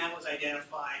hazmat was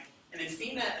identified, and then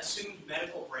FEMA assumed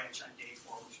medical branch on day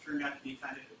 4, which turned out to be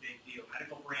kind of a big deal.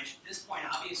 Medical branch at this point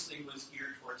obviously was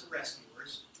geared towards the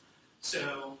rescuers.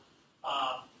 So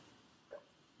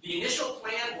the initial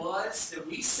plan was that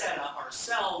we set up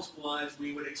ourselves was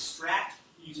we would extract,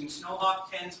 using Snowhawk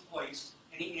 10's hoist,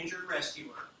 any injured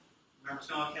rescuer. Remember,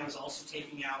 Snowhawk 10 was also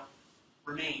taking out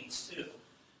remains too.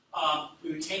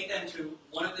 We would take them to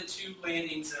one of the 2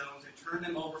 landing zones and turn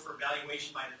them over for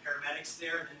evaluation by the paramedics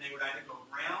there, and then they would either go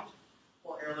ground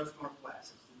or airlift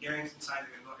northwest. If the Darrington side,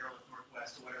 they're going to go airlift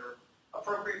northwest to whatever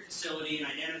appropriate facility and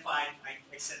identified.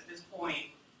 I said at this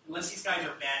point, unless these guys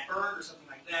are bad burned or something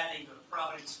like that, they can go to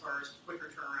Providence first, quicker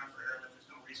turnaround for airlift. There's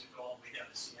no reason to go all the way down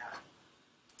to Seattle.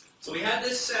 So we had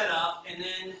this set up, and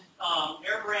then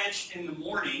Air Branch in the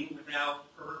morning, without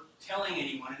her telling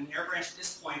anyone, and Air Branch at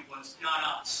this point was not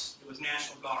us, it was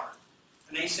National Guard.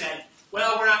 And they said,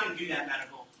 well, we're not going to do that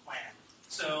medical plan,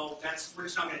 so we're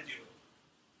just not going to do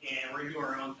it. And we're going to do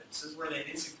our own thing. This is where the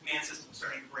instant command system was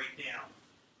starting to break down.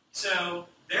 So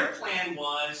their plan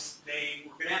was they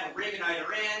were going to have a rig at either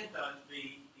end.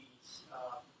 The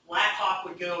Black Hawk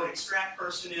would go and extract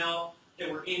personnel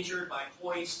that were injured by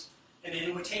hoist, and then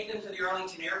it would take them to the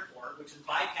Arlington Airport, which is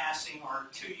bypassing our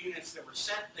 2 units that were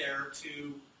sent there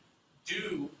to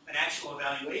do an actual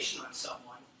evaluation on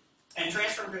someone, and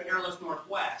transfer them to Airlift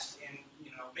Northwest. And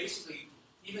basically,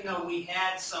 even though we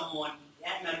had someone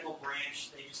at medical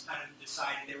branch, they just kind of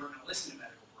decided they were going to listen to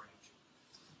medical branch.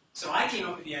 So I came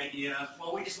up with the idea of,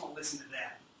 well, we just won't listen to them.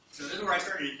 So this is where I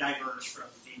started to diverge from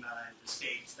FEMA and the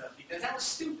state stuff, because that was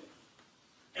stupid.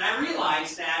 And I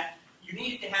realized that you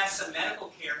needed to have some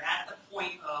medical care at the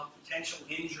point of potential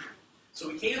injury. So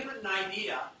we came up with an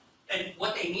idea, and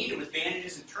what they needed was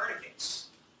bandages and tourniquets,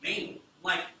 mainly.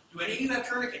 Like, do any of you have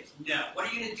tourniquets? No. What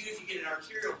are you going to do if you get an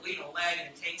arterial bleed in a leg and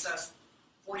it takes us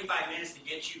 45 minutes to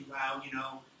get you out,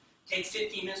 takes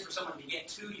 15 minutes for someone to get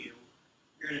to you,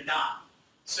 you're going to die.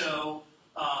 So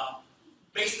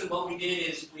basically what we did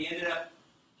is we ended up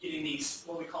getting these,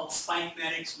 what we called spike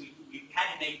medics. We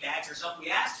had to make bags ourselves. We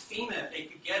asked FEMA if they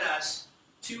could get us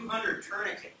 200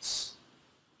 tourniquets.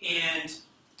 And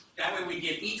that way we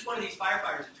give each one of these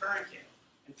firefighters a tourniquet.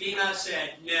 And FEMA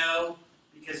said no,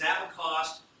 because that would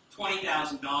cost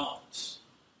 $20,000.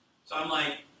 So I'm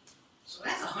like, so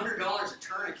that's $100 a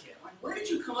tourniquet. where did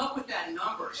you come up with that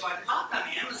number? So I popped on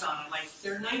Amazon, I'm like,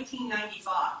 they're $19.95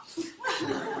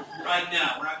 right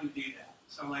now. We're not going to do that.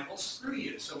 So I'm like, well, screw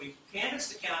you. So we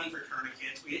canvassed the county for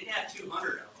tourniquets. We didn't have 200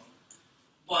 of them.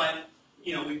 But,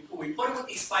 you know, we put them with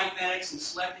these spike medics and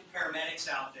selected paramedics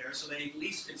out there so they at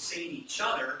least could save each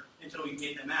other until we could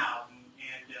get them out. And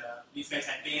these guys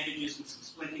had bandages and some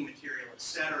splinting material,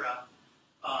 etc.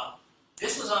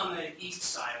 This was on the east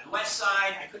side. On the west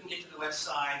side, I couldn't get to the west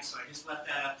side, so I just left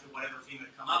that up to whatever FEMA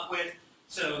would come up with.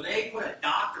 So they put a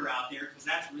doctor out there because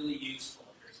that's really useful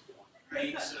at this point,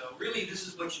 right? So really, this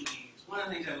is what you need. It's one of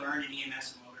the things I learned in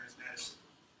EMS and wilderness medicine.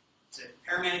 It's that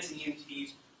paramedics and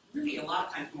EMTs really a lot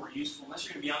of times more useful unless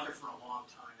you're going to be out there for a long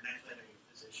time, and that's letting a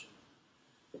physician.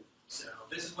 So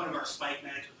this is one of our spike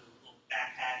medics with a little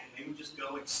backpack, and they would just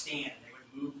go and stand. They would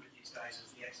move with these guys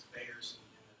as the excavators and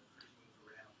the crews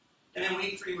move around. And then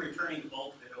week 3, we're returning the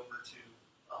bulk of it over to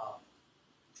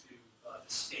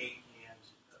the state and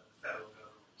the federal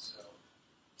government. So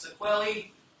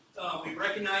sequelae, we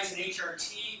recognize in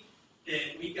HRT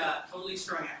that we got totally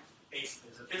strung out.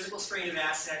 Basically, there's a physical strain of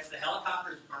assets. The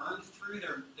helicopters burned through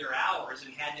their hours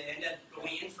and had to end up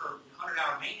going in for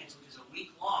 100-hour maintenance, which is a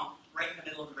week long, right in the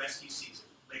middle of the rescue season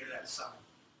later that summer.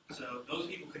 So those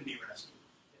people couldn't be rescued,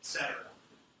 etc.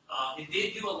 It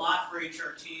did do a lot for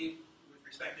HRT with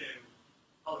respect to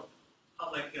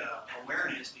public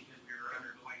awareness because we were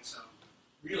undergoing some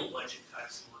real budget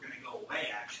cuts and were going to go away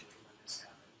actually when this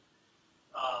happened.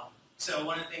 So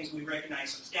one of the things we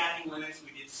recognized some staffing limits.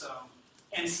 We did some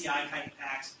MCI type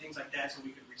packs, things like that, so we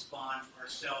could respond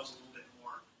ourselves a little bit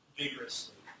more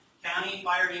vigorously. County,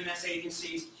 fire, EMS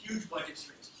agencies, huge budget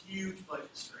strains, huge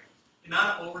budget strains. The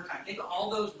amount of overtime. Think of all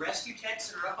those rescue techs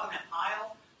that are up on that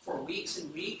pile for weeks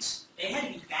and weeks. They had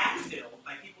to be backfilled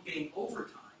by people getting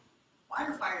overtime.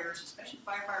 Firefighters, especially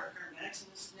firefighter paramedics in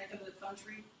this neck of the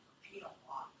country, are paid a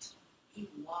lot. A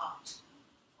lot.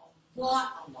 A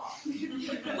lot.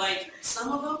 Like,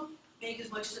 some of them make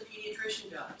as much as a pediatrician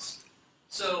does.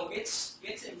 So it's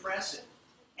impressive.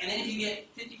 And then if you get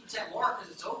 50% more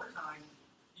because it's overtime,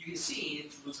 you can see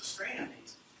it was a strain on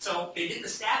these. So they did the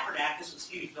Stafford Act. This was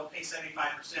huge. They'll pay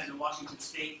 75%. And Washington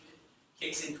State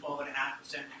kicks in 12.5%.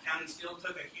 The county still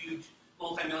took a huge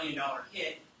multi-million-dollar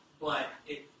hit,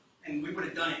 and we would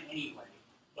have done it anyway,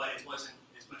 but it wasn't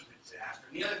as much of a disaster.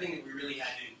 And the other thing that we really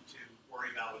had to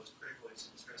worry about was critical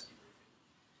incident stress debriefing.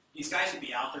 These guys would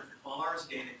be out there for 12 hours a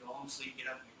day. They'd go home, sleep, get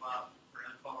up, and go out for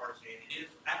another 12 hours a day. And they did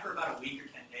it after about a week or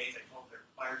 10 days. I told their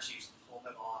fire chiefs to pull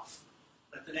them off.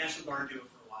 Let the National Guard do it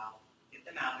for a while. Get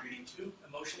them out. They're getting too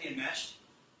emotionally enmeshed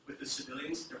with the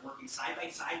civilians. They're working side by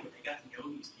side with. They got to know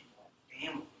these people like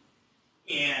family.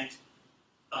 And,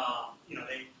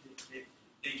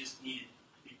 they just needed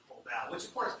to be pulled out, which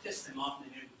of course pissed them off and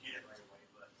they didn't get it right away,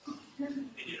 but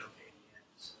they did okay in the end.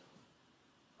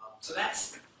 So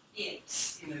that's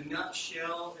it in a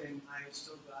nutshell, and I've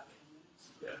still got 10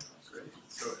 minutes. Yeah, that's great.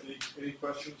 So any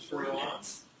questions for Alon?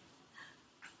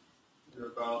 Either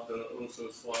about the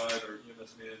Oso slide or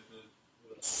EMS management?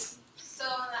 So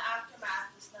in the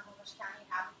aftermath, does Snohomish County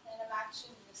have a plan of action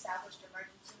and established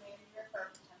emergency manager for a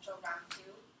potential round 2?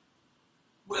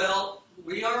 Well,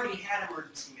 we already had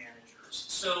emergency managers.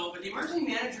 But the emergency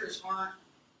managers aren't,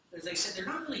 as I said,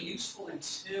 they're not really useful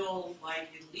until like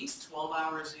at least 12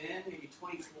 hours in, maybe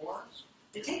 24.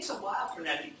 It takes a while for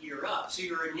that to gear up. So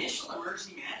your initial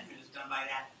emergency management is done by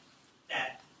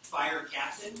that fire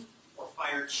captain or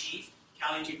fire chief,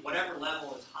 battalion chief, whatever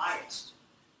level is highest,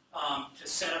 to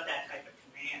set up that type of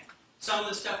command. Some of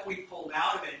the stuff we pulled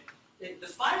out of it, the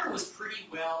fire was pretty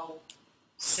well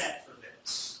set for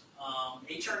this.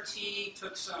 HRT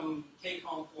took some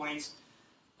take-home points.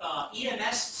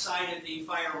 EMS side of the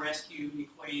fire rescue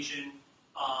equation,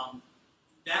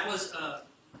 that was,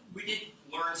 we did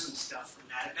learn some stuff from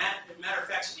that. As a matter of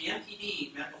fact, so the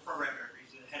MPD, Medical Program Director,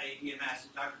 the head of EMS,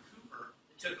 Dr. Cooper,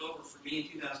 that took over for me in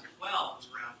 2012, was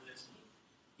around for this.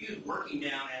 He was working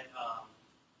down at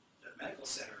the medical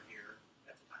center here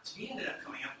at the time. So he ended up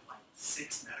coming up with like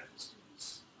 6 medical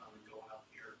students going up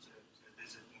here to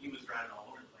visit. And he was driving all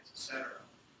over the place, etc.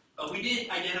 But we did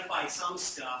identify some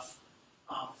stuff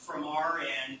from our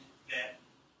end that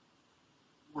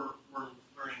were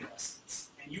learning lessons.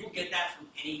 And you will get that from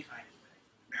any kind of thing.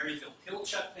 From the Marysville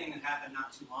Pilchuck thing that happened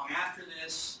not too long after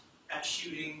this, that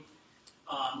shooting,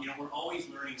 we're always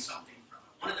learning something from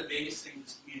it. One of the biggest things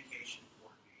is communication and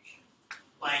coordination.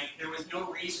 Like, there was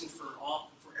no reason for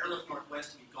Airlift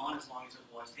Northwest to be gone as long as it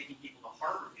was, taking people to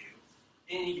Harborview.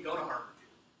 They didn't need to go to Harborview.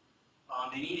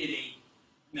 They needed a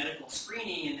medical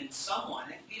screening, and then someone,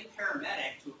 it could be a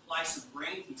paramedic, to apply some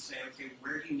brains and say, okay,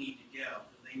 where do you need to go?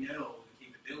 Do they know the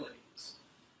capabilities?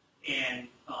 And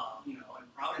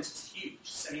and Providence is huge,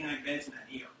 79 beds in that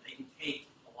ER. They can take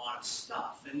a lot of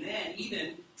stuff. And then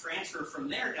even transfer from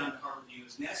there down to Harborview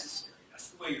is necessary. That's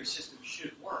the way your system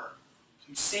should work.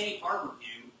 You save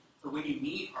Harborview for when you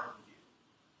need Harborview.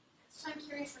 So I'm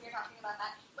curious when you're talking about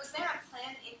that, was there a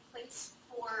plan in place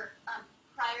for,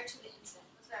 prior to the incident,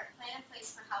 was there a plan in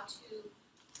place for how to,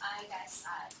 I guess,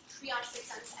 triage the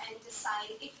sense and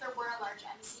decide if there were a large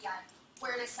MCI,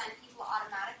 where to send people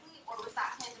automatically, or was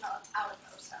that plan developed out of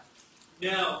Oso?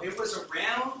 No, it was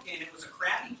around, and it was a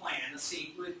crappy plan. Let's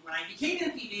see, when I became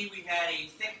MPD, we had a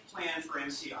thick plan for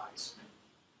MCIs.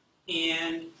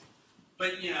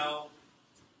 But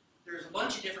there's a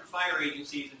bunch of different fire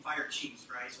agencies and fire chiefs,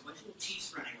 right? So a bunch of little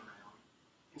chiefs running around.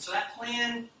 And so that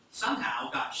plan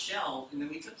somehow got shelved, and then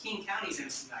we took King County's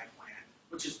MCI plan,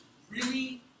 which is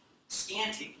really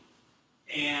scanty,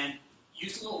 and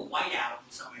used a little whiteout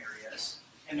in some areas,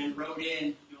 and then wrote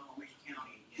in, Orange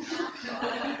County,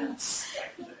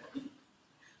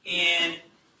 and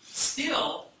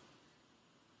still,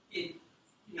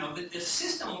 the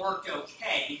system worked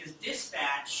okay because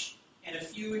dispatch and a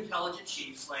few intelligent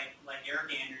chiefs like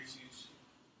Eric Andrews, who's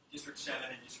District 7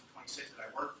 and District 26 that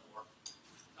I work for,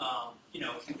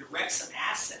 can direct some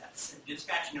assets, and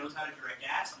dispatch knows how to direct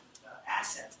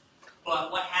assets.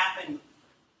 But what happened,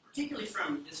 particularly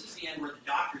this is the end where the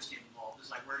doctors get involved, is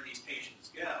like, where do these patients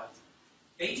go?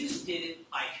 They just did it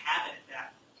by habit at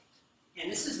that point.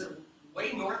 And this is the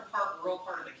way rural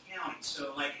part of the county.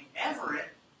 So like in Everett,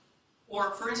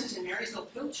 or for instance in Marysville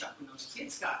Pilchuck, when those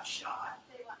kids got shot,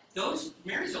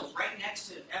 Marysville's right next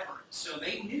to Everett. So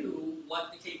they knew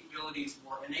what the capabilities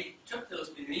were, and they took those,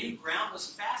 and they knew ground was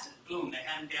fast, and boom, they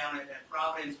had them down at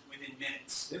Providence within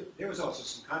minutes. There was also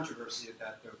some controversy at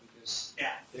that, though, because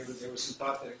there was some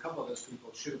thought that a couple of those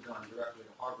people should have gone directly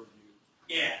to Harborview.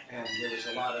 Yeah. And there was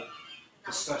a lot of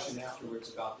discussion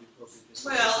afterwards about the appropriate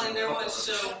disposition. Well, and there was,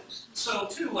 so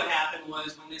too, what happened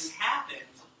was when this happened,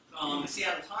 the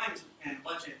Seattle Times and a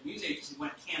bunch of news agencies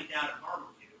went camped out at Harborview.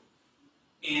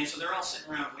 And so they're all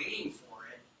sitting around waiting for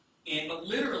it. But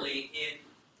literally, it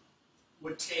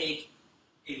would take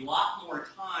a lot more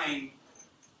time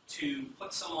to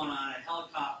put someone on a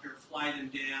helicopter, fly them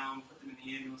down, put them in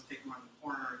the ambulance, take them around the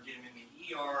corner, and get them in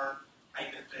the ER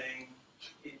type of thing.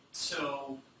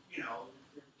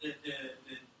 The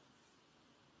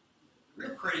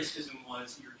real criticism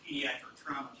was your pediatric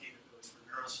trauma capabilities for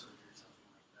neurosurgery or something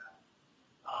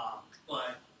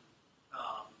like that.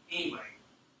 Anyway,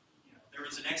 there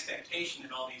was an expectation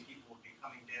that all these people would be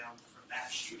coming down from that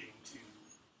shooting to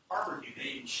Harborview.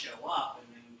 They didn't show up, and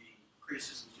then the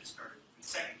criticisms just started, and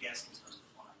second guessing started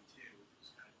flying too, which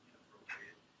was kind of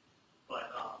inappropriate.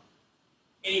 But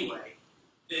anyway,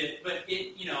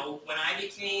 when I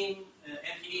became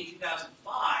MPD in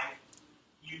 2005,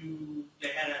 they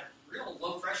had a real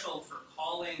low threshold for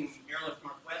calling Airlift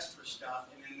Northwest for stuff,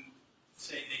 and then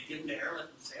say they give them to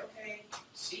Airlift and say, okay,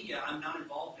 see ya, I'm not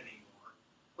involved anymore.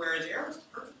 Whereas Airlift is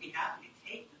perfectly happy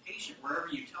to take the patient wherever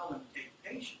you tell them to take the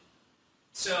patient.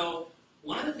 So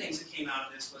one of the things that came out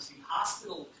of this was the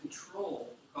hospital control,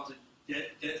 we call it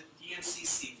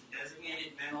DMCC, the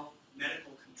Designated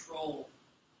Medical Control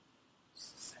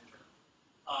Center,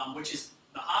 which is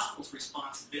the hospital's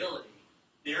responsibility.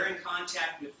 They're in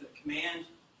contact with the command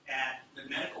at the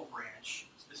medical branch,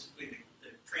 specifically the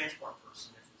transport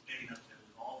person, if it's big enough to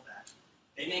involve that.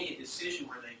 They make a decision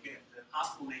where the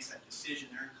hospital makes that decision.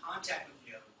 They're in contact with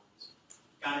the other ones.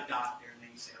 Got a doc there, and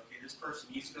they say, okay, this person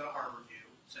needs to go to Harborview,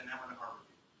 send that one to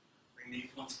Harborview. Bring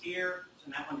these ones here,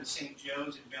 send that one to St.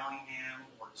 Joe's in Bellingham,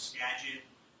 or to Skagit,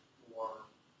 or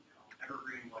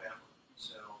Evergreen, whatever.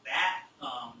 So that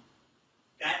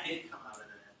did come out of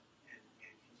that, and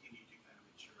continued to kind of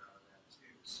mature out of that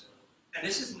too. So, and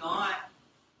this is not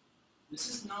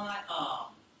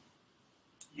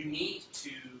unique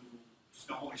to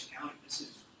Snohomish County. This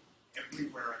is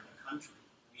everywhere in the country.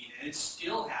 I mean, and it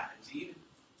still happens. Even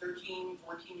 13,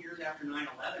 14 years after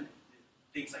 9/11,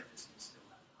 things like this can still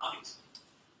happen, obviously,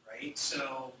 right?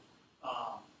 So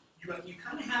you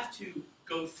kind of have to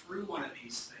go through one of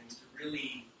these things to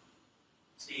really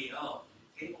see,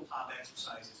 tabletop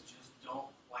exercises just don't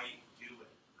quite do it.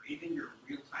 Or even your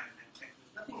real-time tech.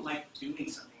 There's nothing like doing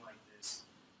something like this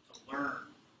to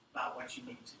learn about what you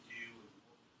need to do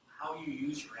and how you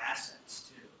use your assets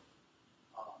too.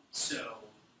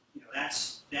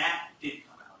 That did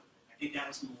come out of it. I think that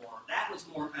was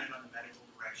more kind of on the medical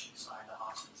direction side, the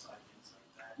hospital side, things like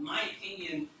that. In my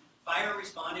opinion, fire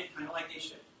responded kind of like they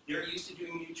should. They're used to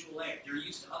doing mutual aid. They're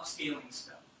used to upscaling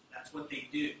stuff. That's what they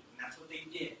do, and that's what they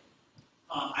did.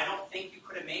 I don't think you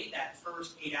could have made that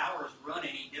first 8 hours run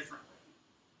any differently.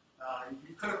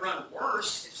 You could have run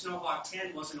worse if Snowhawk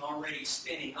 10 wasn't already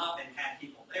spinning up and had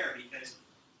people there, because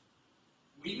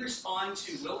we respond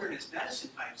to wilderness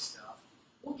medicine type stuff.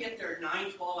 We'll get there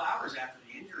 9, 12 hours after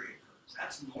the injury occurs.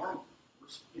 That's normal. We're,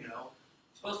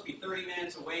 supposed to be 30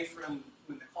 minutes away from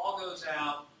when the call goes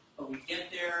out, but we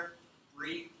get there,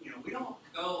 we don't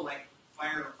go like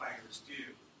firefighters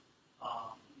do.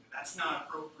 That's not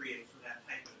appropriate for that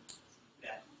type of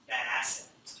that asset.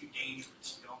 It's too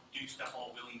dangerous. You don't do stuff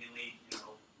all willy-nilly,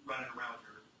 running around with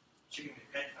your chicken with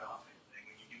your head cut off and everything.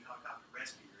 When you do helicopter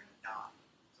rescue, you're going to die.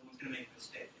 Someone's going to make a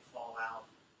mistake. They fall out,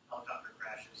 helicopter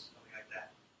crashes, something like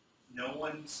that.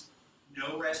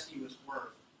 No rescue is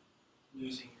worth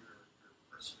losing your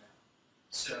personnel.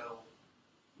 So,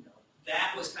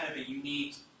 that was kind of a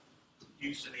unique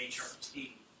use of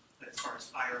HRT as far as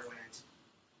fire went.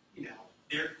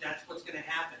 That's what's going to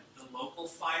happen. The local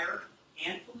fire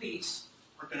and police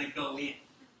are going to go in.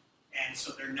 And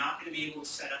so they're not going to be able to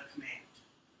set up command.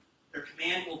 Their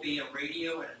command will be a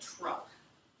radio and a truck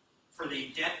for the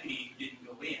deputy who didn't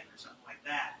go in or something like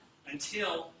that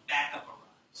until backup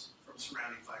arrives from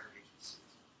surrounding fire agencies.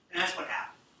 And that's what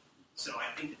happened. So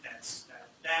I think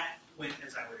that went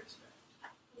as I would expect.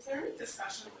 Was there any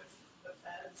discussion with the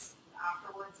feds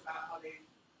afterwards about how they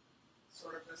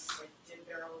sort of just did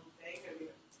their own thing? I mean,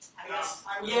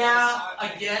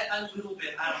 I get a little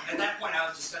bit. At that point, I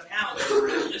was discussing how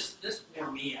this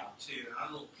wore me out too. I'm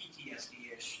a little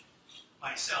PTSD-ish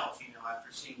myself,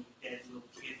 after seeing dead little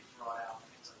kids brought out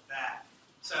and things like that.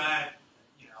 So I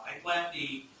let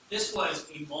this was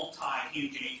a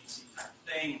multi-huge agency type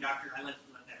thing. I let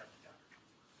that up to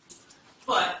Dr.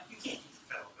 But you can't keep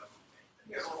the federal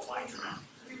government.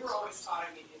 We were always taught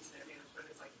in incident management,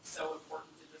 it's so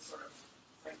important to just sort of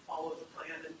follow the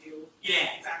plan and do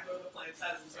exactly what the plan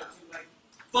says. And so it seemed like.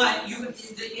 But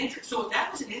so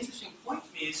that was an interesting point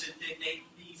to me, is that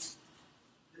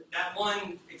that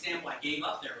one example I gave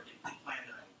up there with the plan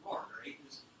that I ignored, right?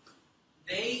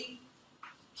 They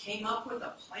came up with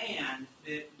a plan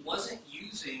that wasn't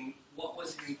using what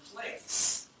was in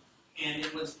place, and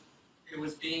it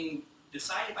was being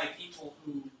decided by people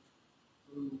who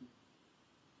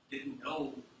didn't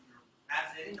know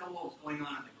they didn't know what was going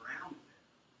on the ground there.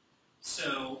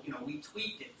 So we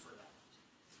tweaked it for that.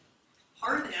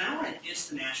 Part of it, and I don't want to diss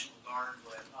the National Guard,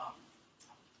 but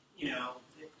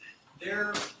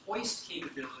their hoist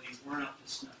capabilities weren't up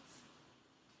to snuff.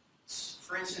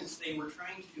 For instance, they were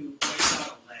trying to hoist out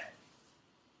a lead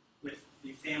with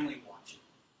the family watching,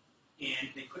 and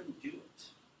they couldn't do it.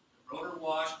 The rotor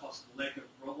wash caused the leg to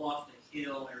roll off the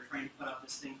hill. They were trying to put up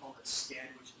this thing called a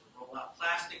sked, which is a roll-out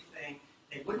plastic thing.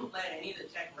 They wouldn't let any of the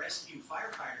tech rescue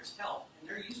firefighters help, and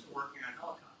they're used to working on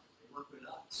helicopters. They work with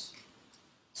us.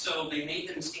 So they made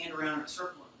them stand around in a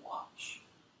circle and watch.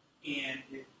 And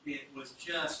it was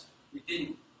just, it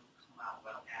didn't come out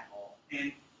well at all.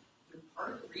 And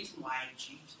part of the reason why I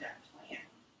changed that plan,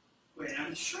 and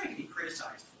I'm sure I could be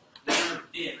criticized for it. I never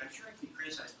did, but I'm sure I could be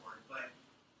criticized for it. But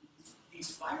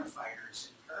these firefighters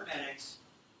and paramedics,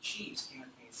 chiefs came up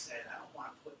to me and said, I don't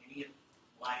want to put any of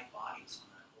the live bodies on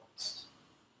that hoist,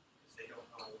 because they don't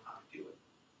know how to do it.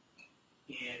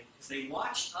 And because they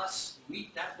watched us,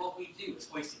 that's what we do, is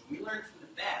hoisting. We learned from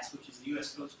the best, which is the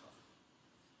U.S. Coast Guard.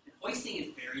 And hoisting is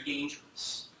very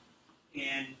dangerous.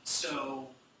 And so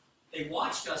they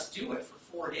watched us do it for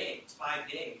 4 days, 5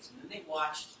 days, and then they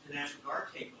watched the National Guard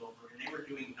take over, and they were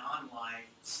doing non-live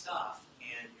stuff,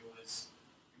 and it was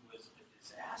a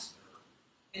disaster.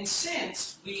 And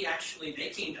since they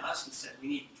came to us and said, we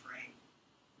need to train.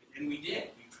 And we did.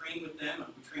 We trained with them,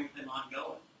 and we trained with them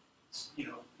ongoing.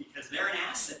 Because they're an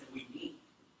asset that we need,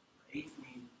 right? I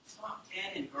mean, Swamp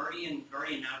 10 and Guardian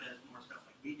now does more stuff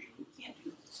like we do. We can't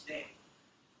do this today.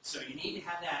 So you need to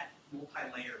have that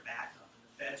multi-layer backup, and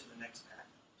the feds are the next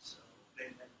backup. So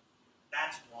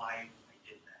that's why I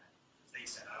did that. Because they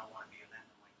said, I don't want to be in that.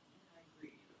 And I'm like, yeah, I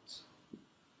agree. So.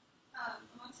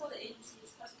 Amongst all the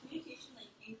agencies, has communication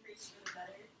increased for the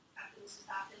better after this has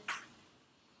happened?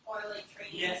 Or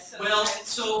training? Yes. Well,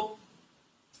 so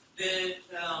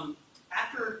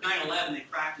after 9/11, they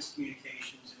practiced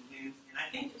communications, and I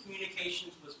think the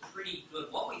communications was pretty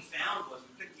good. What we found was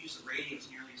we couldn't use the radios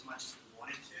nearly as much as we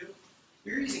wanted to.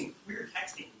 We were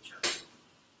texting each other.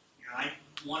 I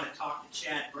want to talk to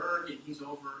Chad Berg, and he's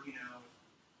over,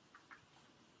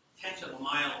 tenth of a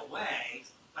mile away,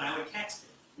 but I would text him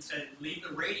and said, leave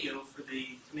the radio for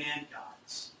the command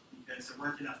guys, because there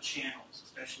weren't enough channels,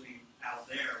 especially out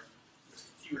there. There's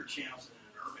fewer channels than in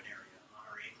an urban area on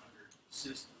our 800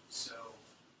 system. So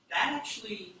that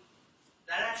actually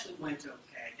went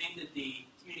okay. I think that the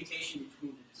communication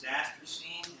between the disaster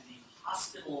scene and the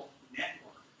hospital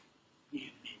network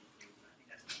needed to be improved. I think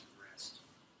that's been addressed.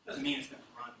 doesn't mean it's going to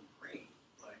run great,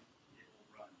 but it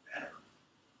will run better.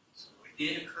 So it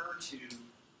did occur to,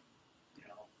 you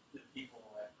know, the people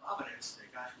at Providence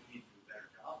that, gosh, we need to do a better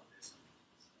job of this.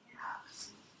 Yeah,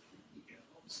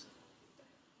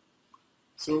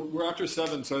 So we're after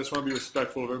 7, so I just want to be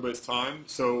respectful of everybody's time.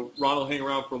 So Ron will hang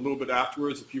around for a little bit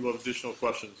afterwards if people have additional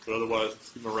questions, but otherwise,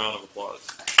 let's give him a round of applause.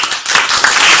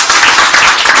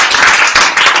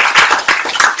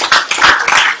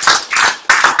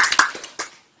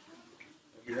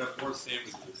 We have more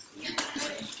sandwiches.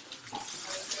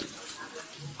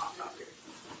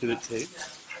 Did it tape?